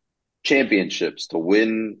win championships, to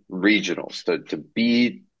win regionals, to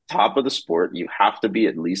be top of the sport, you have to be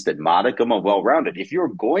at least a modicum of well rounded. If you're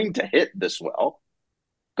going to hit this well,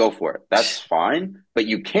 go for it. That's fine, but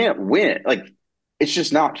you can't win. Like it's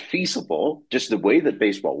just not feasible. Just the way that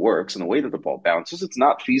baseball works and the way that the ball bounces, it's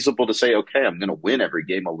not feasible to say, okay, I'm going to win every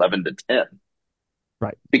game 11-10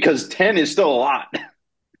 Right. because 10 is still a lot,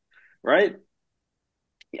 right?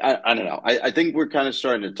 I don't know. I think we're kind of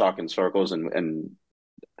starting to talk in circles, and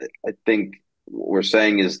I think what we're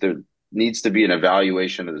saying is there needs to be an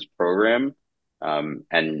evaluation of this program,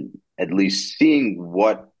 and at least seeing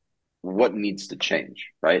what needs to change,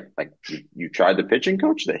 right? Like you tried the pitching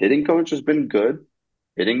coach, the hitting coach has been good,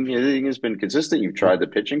 hitting has been consistent. You've tried the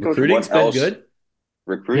pitching coach. Recruiting's What been else? good.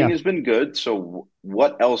 Recruiting Yeah. has been good. So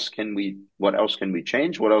what else can we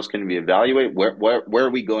change? What else can we evaluate? Where are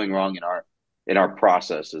we going wrong in our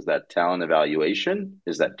process? Is that talent evaluation?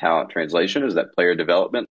 Is that talent translation? Is that player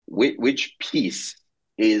development? Which piece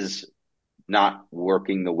is not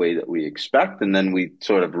working the way that we expect? And then we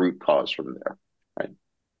sort of root cause from there, right?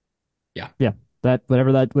 Yeah. Yeah.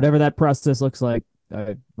 Whatever that process looks like,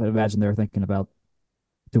 I would imagine they're thinking about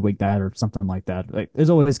doing that or something like that. Like, there's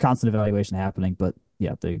always constant evaluation happening, but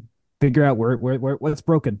yeah, they figure out where what's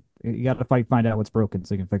broken. You got to find out what's broken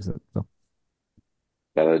so you can fix it. So,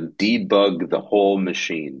 Gotta debug the whole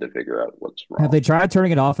machine to figure out what's have wrong. they tried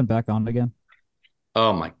turning it off and back on again?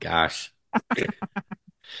 Oh my gosh.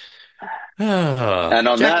 And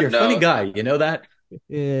on Jack, that you're a funny note, guy. You know that?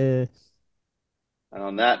 Eh, and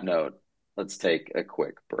on that note, let's take a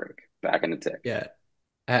quick break. Back in a tick. Yeah.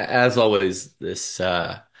 As always, this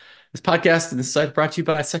podcast and this site brought to you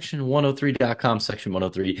by section103.com. Section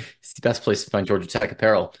 103 is the best place to find Georgia Tech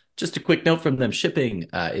apparel. Just a quick note from them. Shipping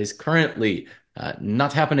is currently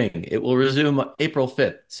not happening. It will resume April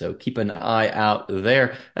 5th, so keep an eye out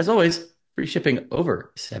there. As always, free shipping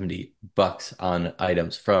over $70 on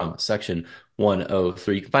items from Section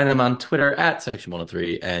 103. You can find them on Twitter at Section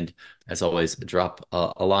 103. And as always, drop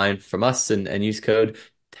a line from us and use code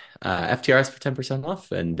FTRS for 10%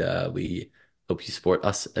 off. And we hope you support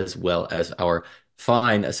us as well as our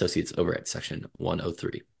fine associates over at Section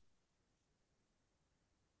 103.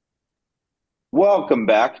 Welcome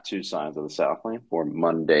back to Signs of the Southland for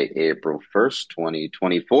Monday, April 1st,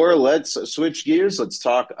 2024. Let's switch gears. Let's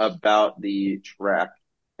talk about the track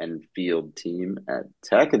and field team at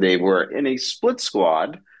Tech. They were in a split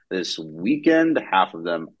squad this weekend. Half of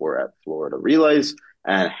them were at Florida Relays,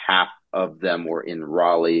 and half of them were in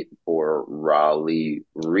Raleigh for Raleigh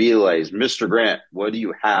Relays. Mr. Grant, what do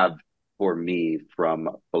you have for me from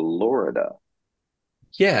Florida?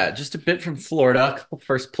 Yeah, just a bit from Florida. A couple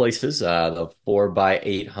first places. The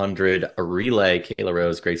 4x800 relay, Kayla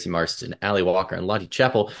Rose, Gracie Marston, Allie Walker, and Lottie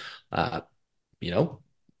Chappell. Uh, you know,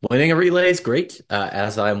 winning a relay is great.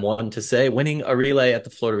 As I'm one to say, winning a relay at the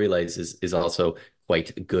Florida Relays is also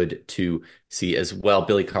quite good to see as well.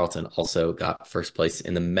 Billy Carlton also got first place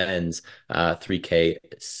in the men's 3K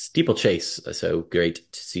steeplechase. So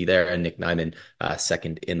great to see there. And Nick Nyman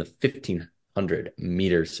second in the 1500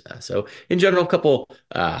 meters. So in general, a couple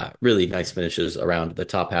really nice finishes around the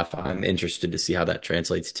top half. I'm interested to see how that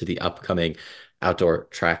translates to the upcoming outdoor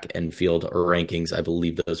track and field rankings. I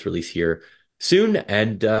believe those release here soon.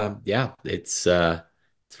 And yeah, it's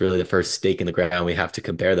really the first stake in the ground. We have to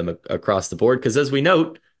compare them across the board because, as we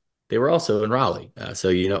note, they were also in Raleigh. So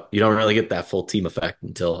you don't really get that full team effect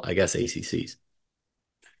until, I guess, ACCs.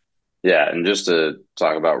 Yeah, and just to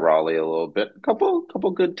talk about Raleigh a little bit, a couple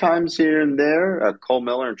good times here and there. Cole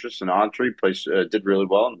Miller and Tristan Autry did really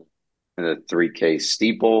well in the 3K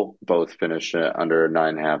steeple. Both finished under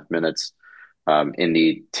 9.5 minutes. In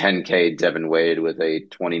the 10K, Devin Wade with a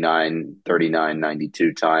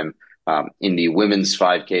 29:39:92 time. In the women's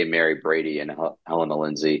 5K, Mary Brady and Helena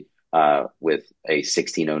Lindsay with a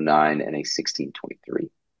 16:09 and a 16:23,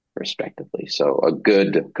 respectively. So a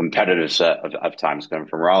good competitive set of times coming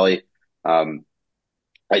from Raleigh. I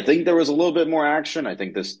think there was a little bit more action. I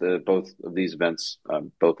think both of these events,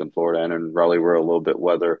 both in Florida and in Raleigh, were a little bit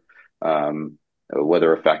weather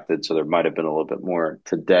affected, so there might have been a little bit more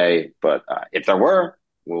today. But if there were,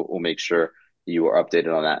 we'll make sure you are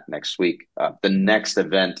updated on that next week. The next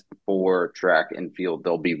event for track and field,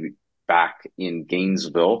 they'll be back in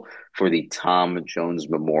Gainesville for the Tom Jones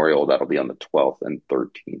Memorial. That'll be on the 12th and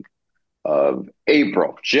 13th of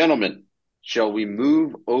April. Gentlemen, shall we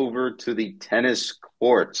move over to the tennis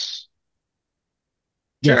courts?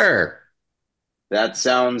 Yes. Sure. That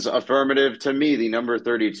sounds affirmative to me. The number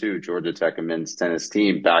 32 Georgia Tech men's tennis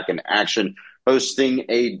team back in action, hosting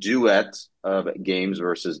a duet of games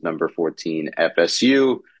versus number 14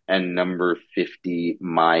 FSU and number 50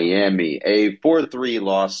 Miami. A 4-3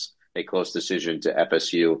 loss, a close decision to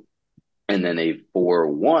FSU, and then a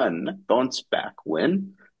 4-1 bounce back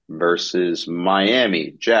win versus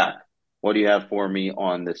Miami. Jack, what do you have for me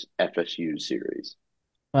on this FSU series?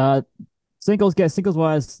 Uh, singles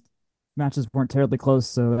wise, matches weren't terribly close,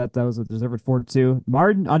 so that was a deserved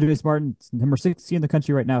 4-2. Andres Martin, number 60 in the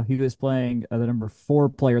country right now. He was playing the number 4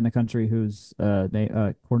 player in the country, who's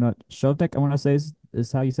Kornut Shovnik, I want to say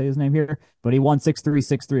is how you say his name here. But he won 6-3,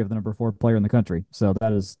 6-3 of the number 4 player in the country. So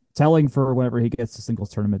that is telling for whenever he gets to singles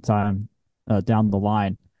tournament time down the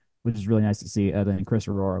line, which is really nice to see. Then Chris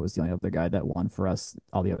Aurora was the only other guy that won for us.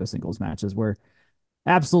 All the other singles matches were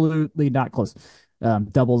absolutely not close.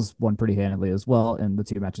 Doubles won pretty handily as well in the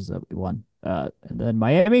 2 matches that we won. And then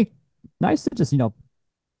Miami, nice to just,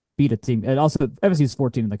 beat a team. And also, FSU's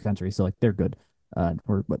 14 in the country, so like they're good.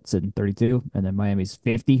 We're sitting 32, and then Miami's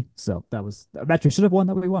 50. So that was a match we should have won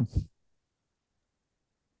that we won.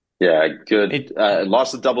 Yeah, good.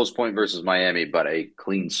 Lost the doubles point versus Miami, but a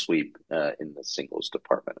clean sweep in the singles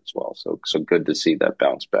department as well. So good to see that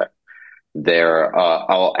bounce back there.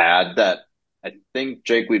 I'll add that I think,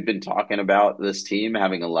 Jake, we've been talking about this team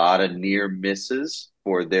having a lot of near misses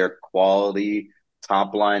for their quality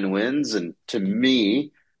top line wins. And to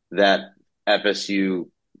me, that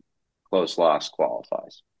FSU close loss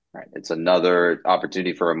qualifies. Right. It's another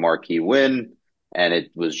opportunity for a marquee win. And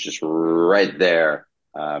it was just right there.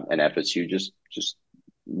 And FSU just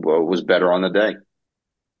was better on the day.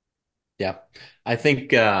 Yeah. I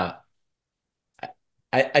think I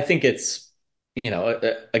think it's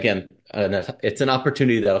again, it's an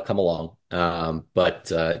opportunity that'll come along.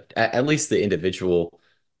 But at least the individual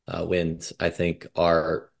wins, I think,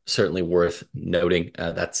 are certainly worth noting.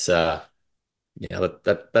 That's something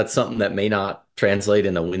that may not translate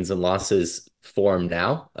in a wins and losses form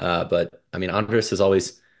now. But I mean, Andres has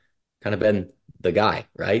always kind of been the guy,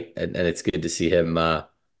 right? And it's good to see him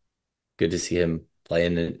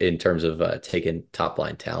playing in terms of taking top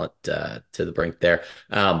line talent to the brink there.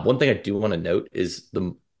 One thing I do want to note is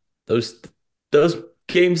those those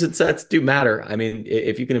games and sets do matter. I mean,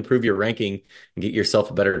 if you can improve your ranking and get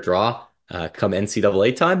yourself a better draw come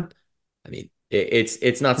NCAA time, I mean,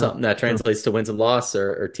 it's not True, something that true. translates to wins and loss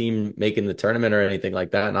or team making the tournament or anything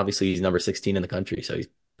like that. And obviously, he's number 16 in the country, so he's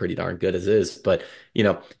pretty darn good as is. But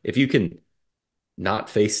if you can not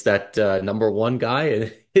face that number one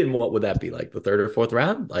guy, in what would that be, like the third or fourth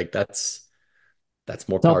round? Like that's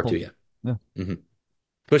more It's power to helpful. you. Yeah. hmm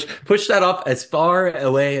push that off as far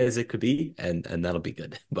away as it could be, and that'll be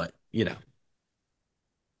good. But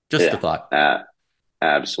just a Yeah, thought.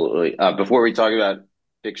 absolutely. Before we talk about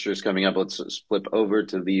fixtures coming up, let's flip over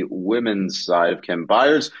to the women's side of Ken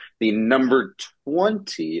Byers. The number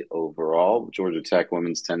 20 overall Georgia Tech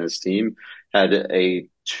women's tennis team had a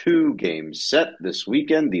two-game set this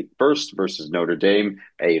weekend. The first versus Notre Dame,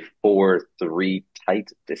 a 4-3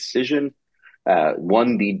 tight decision.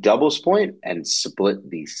 Won the doubles point and split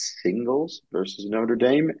the singles versus Notre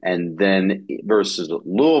Dame. And then versus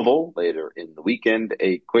Louisville later in the weekend,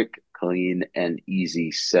 a quick, clean, and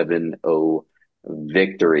easy 7-0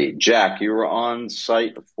 victory. Jack, you were on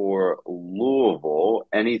site for Louisville.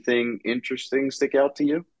 Anything interesting stick out to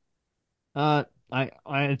you?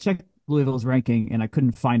 I checked Louisville's ranking and I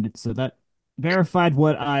couldn't find it, so that verified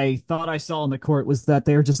what I thought I saw on the court was that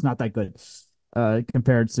they're just not that good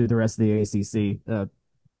compared to the rest of the ACC.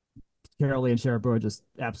 Carolee and Sharapova just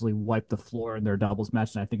absolutely wiped the floor in their doubles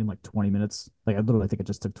match, and I think in like 20 minutes. Like I literally think it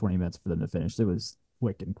just took 20 minutes for them to finish. It was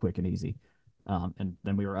quick and easy. And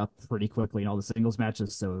then we were up pretty quickly in all the singles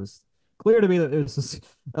matches, so it was clear to me that it was just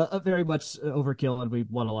a very much overkill, and we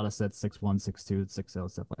won a lot of sets 6-1, 6-2, 6-0,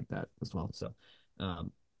 stuff like that as well. So,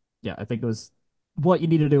 um, yeah, I think it was what you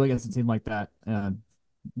need to do against a team like that.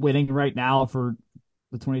 Winning right now for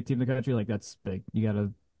the 20th team in the country, like that's big.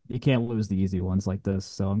 You can't lose the easy ones like this.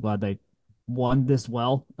 So I'm glad they won this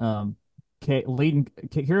well. Leading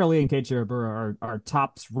Kira Lee and Kate Sherber are our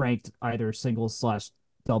tops ranked either singles slash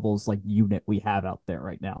doubles like unit we have out there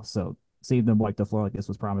right now. So seeing them wipe the floor like this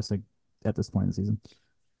was promising at this point in the season.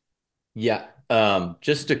 Yeah.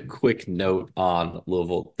 Just a quick note on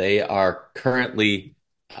Louisville. They are currently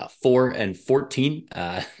 4-14.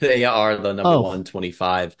 They are the number Oh,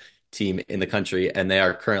 125 team in the country, and they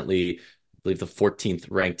are currently, I believe, the 14th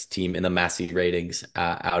ranked team in the Massey ratings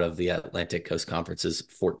out of the Atlantic Coast Conference's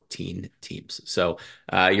 14 teams. So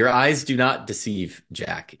your eyes do not deceive,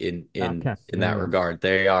 Jack, okay. in that regard.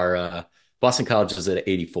 They are Boston College is at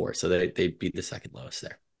 84, so they'd be the second lowest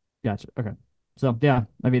there. Gotcha. Okay. So yeah,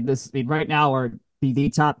 right now are the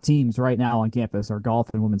top teams right now on campus are golf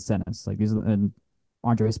and women's tennis. Like these are, and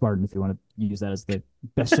Andre Spartan, if you want to use that as the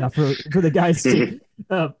best shot for the guys too.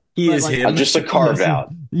 He But is like, him. Just a carve yes,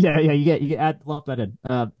 out. yeah, you get add lump that in.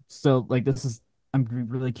 So like this is I'm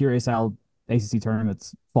really curious how ACC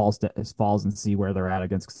tournaments falls and see where they're at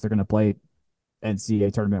against because they're going to play NCAA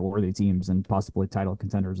tournament worthy teams and possibly title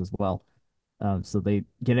contenders as well. So they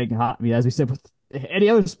getting hot. I mean, as we said with any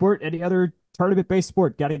other sport, any other tournament-based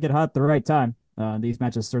sport, got to get hot at the right time. These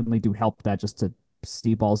matches certainly do help that just to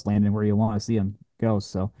see balls landing where you want to see them go.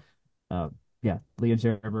 So, uh, yeah, Lee and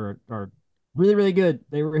Sherber are really, really good.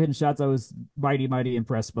 They were hitting shots I was mighty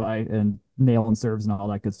impressed by and nailing serves and all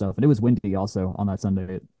that good stuff. And it was windy also on that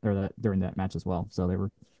Sunday or that during that match as well. So they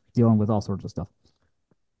were dealing with all sorts of stuff.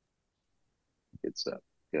 It's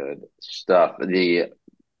good stuff.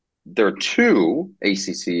 There are two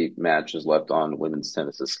ACC matches left on women's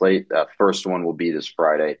tennis's slate. First one will be this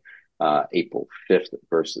Friday, April 5th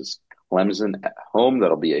versus Clemson at home.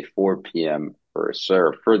 That'll be a 4 p.m. first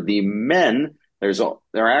serve. For the men, there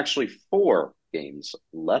are actually four games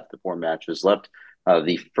left, four matches left.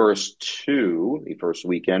 The first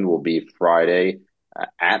weekend will be Friday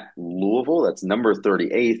at Louisville. That's number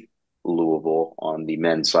 38th Louisville on the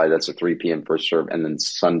men's side. That's a 3 p.m. first serve. And then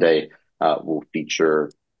Sunday will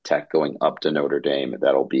feature Tech going up to Notre Dame.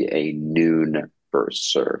 That'll be a noon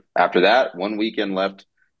first serve. After that, one weekend left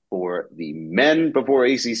for the men before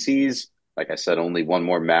ACCs. Like I said, only one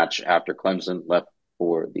more match after Clemson left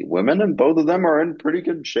for the women, and both of them are in pretty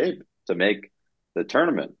good shape to make the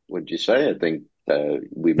tournament. Would you say? I think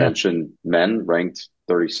we Yeah, mentioned men ranked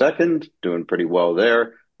 32nd, doing pretty well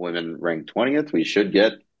there. Women ranked 20th. We should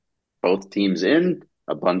get both teams in,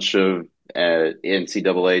 a bunch of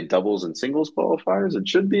NCAA doubles and singles qualifiers. It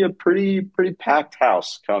should be a pretty packed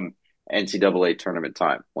house come NCAA tournament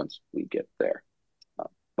time once we get there. Uh,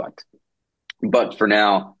 but but for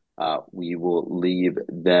now, we will leave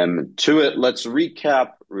them to it. Let's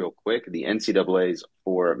recap real quick. The NCAAs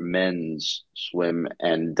for men's swim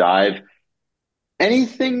and dive.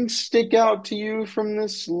 Anything stick out to you from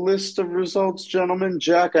this list of results, gentlemen?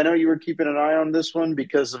 Jack, I know you were keeping an eye on this one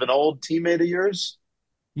because of an old teammate of yours.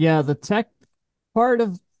 Yeah, the tech part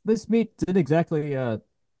of this meet did exactly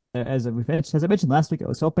as I mentioned last week. I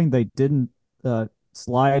was hoping they didn't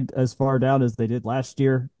slide as far down as they did last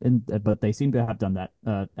year, and but they seem to have done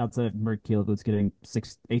that. Outside of Merkel, who's getting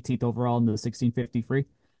 18th overall in the 1650 free,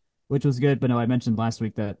 which was good. But no, I mentioned last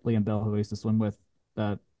week that Liam Bell, who I used to swim with,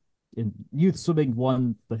 uh, in youth swimming,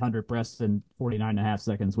 won the 100 breasts in 49.5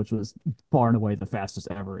 seconds, which was far and away the fastest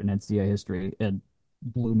ever in NCAA history, and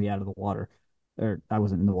blew me out of the water. Or I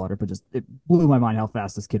wasn't in the water, but just it blew my mind how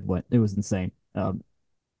fast this kid went. It was insane.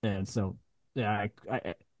 And so yeah,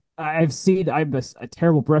 I've seen I'm a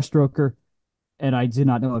terrible breaststroker, and I did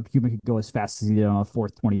not know a human could go as fast as he did on a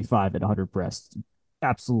 4:25 at 100 breast.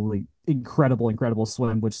 Absolutely incredible, incredible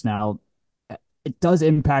swim, which now it does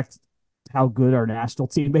impact how good our national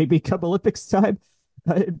team may become Olympics time.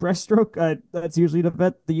 In breaststroke, that's usually an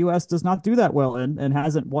event the U.S. does not do that well in and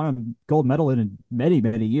hasn't won a gold medal in many,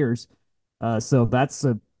 many years. So that's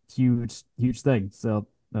a huge, huge thing. So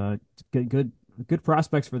good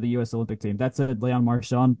prospects for the U.S. Olympic team. That said, Leon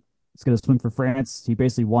Marchand is going to swim for France. He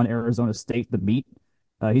basically won Arizona State the meet.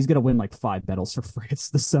 He's going to win like 5 medals for France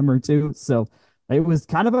this summer too. So it was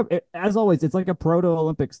kind of as always, it's like a proto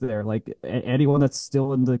Olympics there. Like anyone that's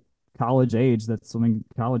still in the college age that's swimming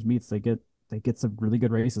college meets, they get some really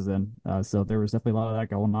good races in. So there was definitely a lot of that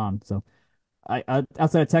going on. So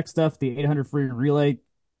outside of tech stuff, the 800 free relay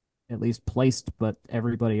at least placed, but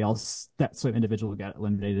everybody else that swim individual got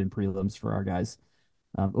eliminated in prelims for our guys.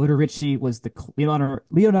 Odericci was the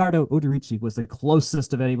Leonardo Odericci was the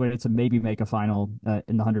closest of anybody to maybe make a final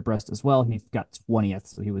in the 100 breast as well. He got 20th,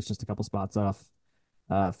 so he was just a couple spots off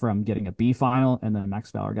from getting a B final, and then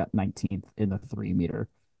Max Fowler got 19th in the 3 meter.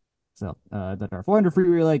 So that our 400 free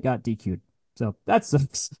relay got DQ'd. So that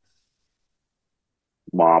sucks.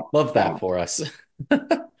 Womp, Love that womp, for us.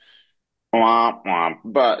 womp, womp.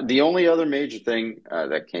 But the only other major thing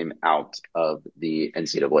that came out of the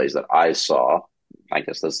NCAAs that I saw, I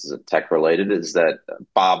guess this is a tech related, is that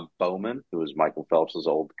Bob Bowman, who was Michael Phelps'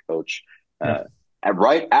 old coach, Yeah. and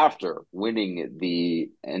right after winning the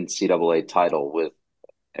NCAA title with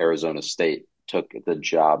Arizona State, took the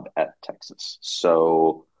job at Texas.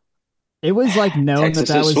 So It was like known that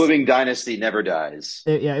Texas's was swimming dynasty never dies.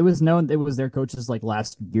 yeah, it was known it was their coaches like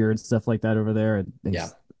last year and stuff like that over there. And Yeah.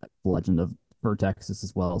 he's a legend of for Texas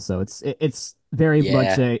as well. So it's very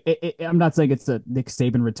much Yeah. I'm not saying it's a Nick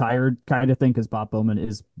Saban retired kind of thing because Bob Bowman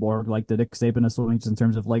is more like the Nick Saban of swimming just in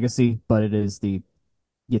terms of legacy, but it is the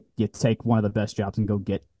you take one of the best jobs and go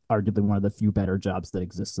get arguably one of the few better jobs that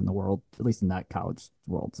exists in the world, at least in that college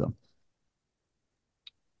world. So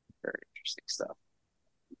Very interesting stuff.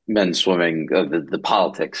 Men's swimming, the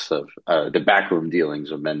politics of the backroom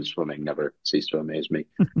dealings of men's swimming never cease to amaze me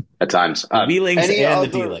at times. The wheelings Any and the other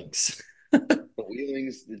dealings. the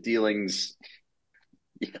wheelings, the dealings?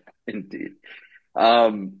 Yeah, indeed.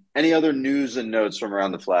 Any other news and notes from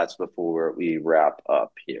around the flats before we wrap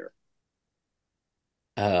up here?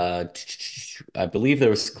 Uh, I believe there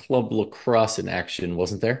was club lacrosse in action,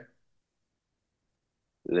 wasn't there?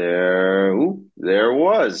 There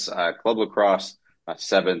was Club Lacrosse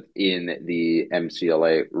seventh in the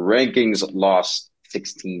MCLA rankings, lost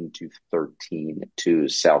 16-13 to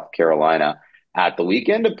South Carolina at the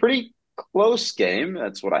weekend. A pretty close game.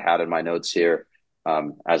 That's what I had in my notes here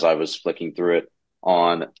as I was flicking through it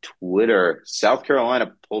on Twitter. South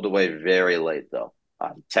Carolina pulled away very late, though.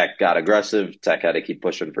 Tech got aggressive. Tech had to keep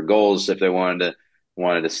pushing for goals if they wanted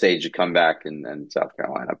to stage a comeback, and South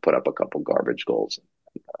Carolina put up a couple garbage goals,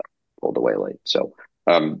 pulled away late. So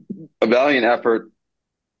a valiant effort.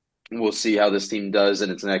 We'll see how this team does in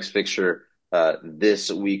its next fixture this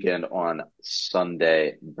weekend on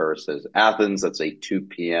Sunday versus Athens. That's a 2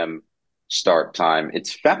 p.m. start time.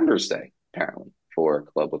 It's Founders Day, apparently, for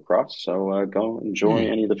Club Lacrosse. So go enjoy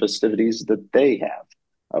Hmm. any of the festivities that they have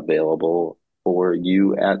available for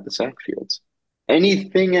you at the Sack Fields.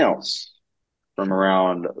 Anything else from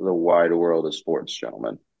around the wide world of sports,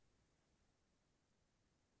 gentlemen?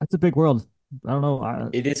 that's a big world. I don't know.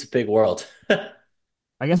 It is a big world.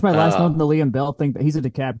 I guess my last note Uh, on the Liam Bell thing, he's a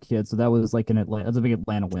DeKalb kid, so that was like an Atlanta. That's a big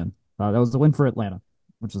Atlanta win. That was a win for Atlanta,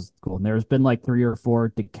 which is cool. And there's been like 3 or 4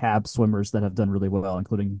 DeKalb swimmers that have done really well,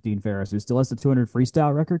 including Dean Ferris, who still has the 200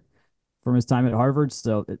 freestyle record from his time at Harvard.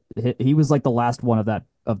 So he was like the last one of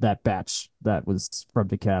that batch that was from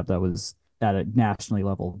DeKalb that was at a nationally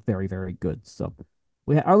level, very very good. So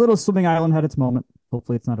our little swimming island had its moment.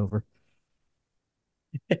 Hopefully, it's not over.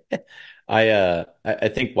 I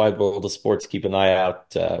think Wide World of Sports, keep an eye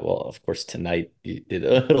out. Well, of course, tonight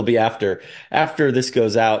it'll be after this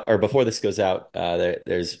goes out, or before this goes out.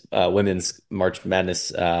 There's women's March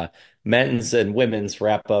Madness, men's and women's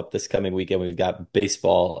wrap up this coming weekend. We've got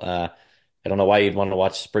baseball. I don't know why you'd want to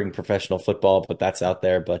watch spring professional football, but that's out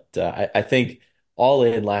there. But I think all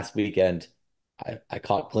in last weekend, I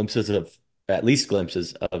caught glimpses of at least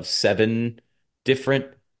glimpses of seven different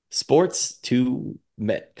sports, two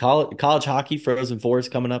college hockey, Frozen Four is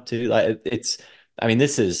coming up too. I mean,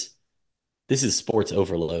 this is sports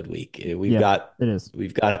overload week. Yeah, it is.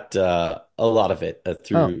 We've got a lot of it Oh,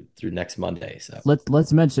 through next Monday. So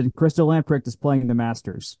let's mention Crystal Lamprecht is playing the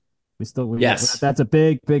Masters. We yes, that's a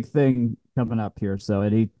big thing coming up here. So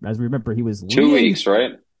and he, as we remember, he was 2 weeks,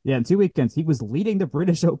 leading. right? Yeah, in 2 weekends, he was leading the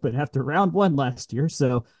British Open after round one last year.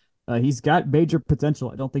 So he's got major potential.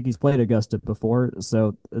 I don't think he's played Augusta before.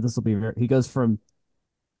 So this will be he goes from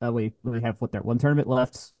we have what there one tournament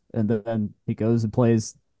left, and then he goes and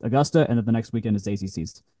plays Augusta, and then the next weekend is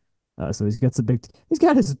ACCs. So he's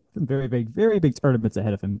got his very big tournaments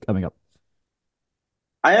ahead of him coming up.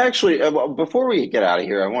 I actually, well, before we get out of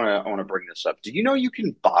here, I want to bring this up. Did you know you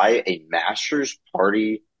can buy a Masters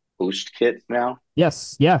party host kit now?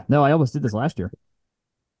 Yes, yeah, no, I almost did this last year.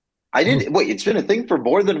 I Almost, didn't. Wait, it's been a thing for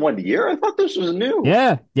more than 1 year. I thought this was new.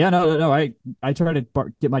 yeah, no. I tried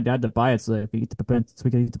to get my dad to buy it so that so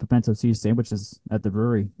we could eat the pimento cheese sandwiches at the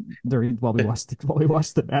brewery during while we watched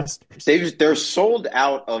the Masters. They're sold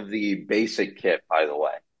out of the basic kit, by the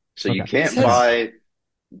way. So Okay, this has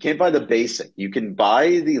you can't buy the basic. You can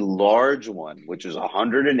buy the large one, which is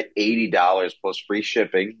 $180 plus free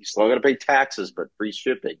shipping. You still got to pay taxes, but free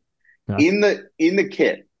shipping. okay. In the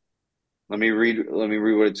kit, let me read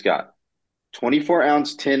what it's got.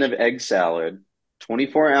 24-ounce tin of egg salad,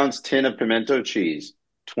 24-ounce tin of pimento cheese,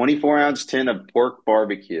 24-ounce tin of pork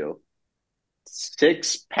barbecue,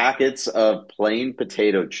 6 packets of plain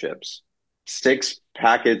potato chips, 6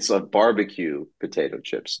 packets of barbecue potato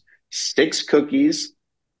chips, 6 cookies,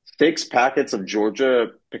 6 packets of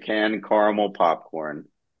Georgia pecan caramel popcorn,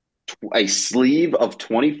 a sleeve of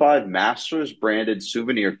 25 Masters branded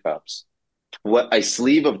souvenir cups, a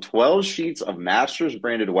sleeve of 12 sheets of Masters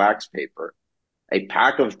branded wax paper, a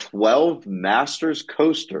pack of 12 Masters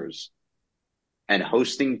coasters, and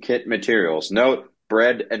hosting kit materials. Note,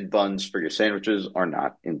 bread and buns for your sandwiches are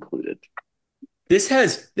not included. this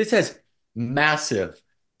has massive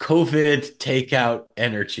COVID takeout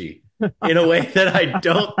energy in a way that I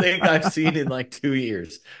don't think I've seen in like 2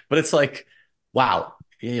 years. But it's like, wow,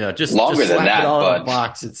 just Longer than slap it that, all in a but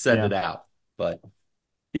box and send Yeah. it out. But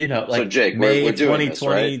so like Jake, we're May doing this,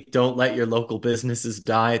 right? 2020, don't let your local businesses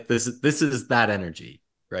die. This is that energy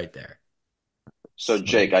right there. So So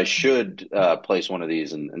Jake, I should place one of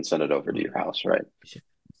these and send it over to your house, right?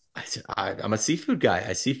 I'm a seafood guy.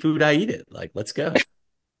 I see food, I eat it. Like, let's go.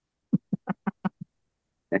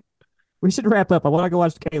 we should wrap up. I want to go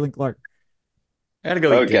watch Caitlin Clark. I gotta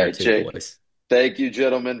go eat dinner Okay, too, Jake. boys. Thank you,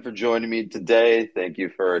 gentlemen, for joining me today. Thank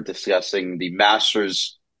you for discussing the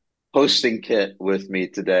Masters hosting kit with me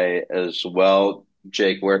today as well.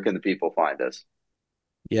 Jake, where can the people find us?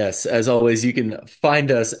 Yes, as always, you can find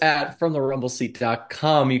us at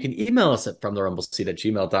fromtherumbleseat.com. You can email us at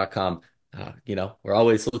fromtherumbleseat@gmail.com. We're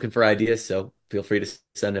always looking for ideas, so feel free to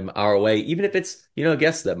send them our way. Even if it's, a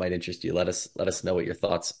guest that might interest you, let us know what your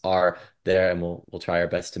thoughts are there, and we'll try our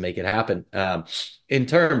best to make it happen. In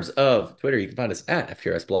terms of Twitter, you can find us at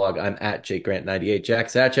FTRS blog. I'm at Jake Grant 98.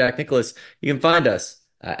 Jack's at Jack Nicholas. You can find us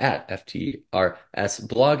at FTRS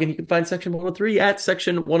blog, and you can find section 103 at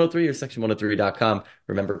section 103 or section103.com.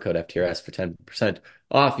 Remember, code FTRS for 10%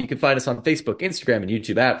 off. You can find us on Facebook, Instagram, and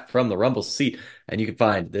YouTube at From the Rumble Seat. And you can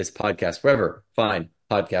find this podcast wherever fine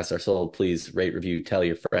podcasts are sold. Please rate, review, tell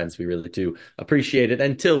your friends. We really do appreciate it.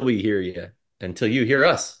 Until you hear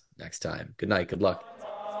us next time. Good night, good luck,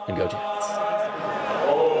 and go Jets.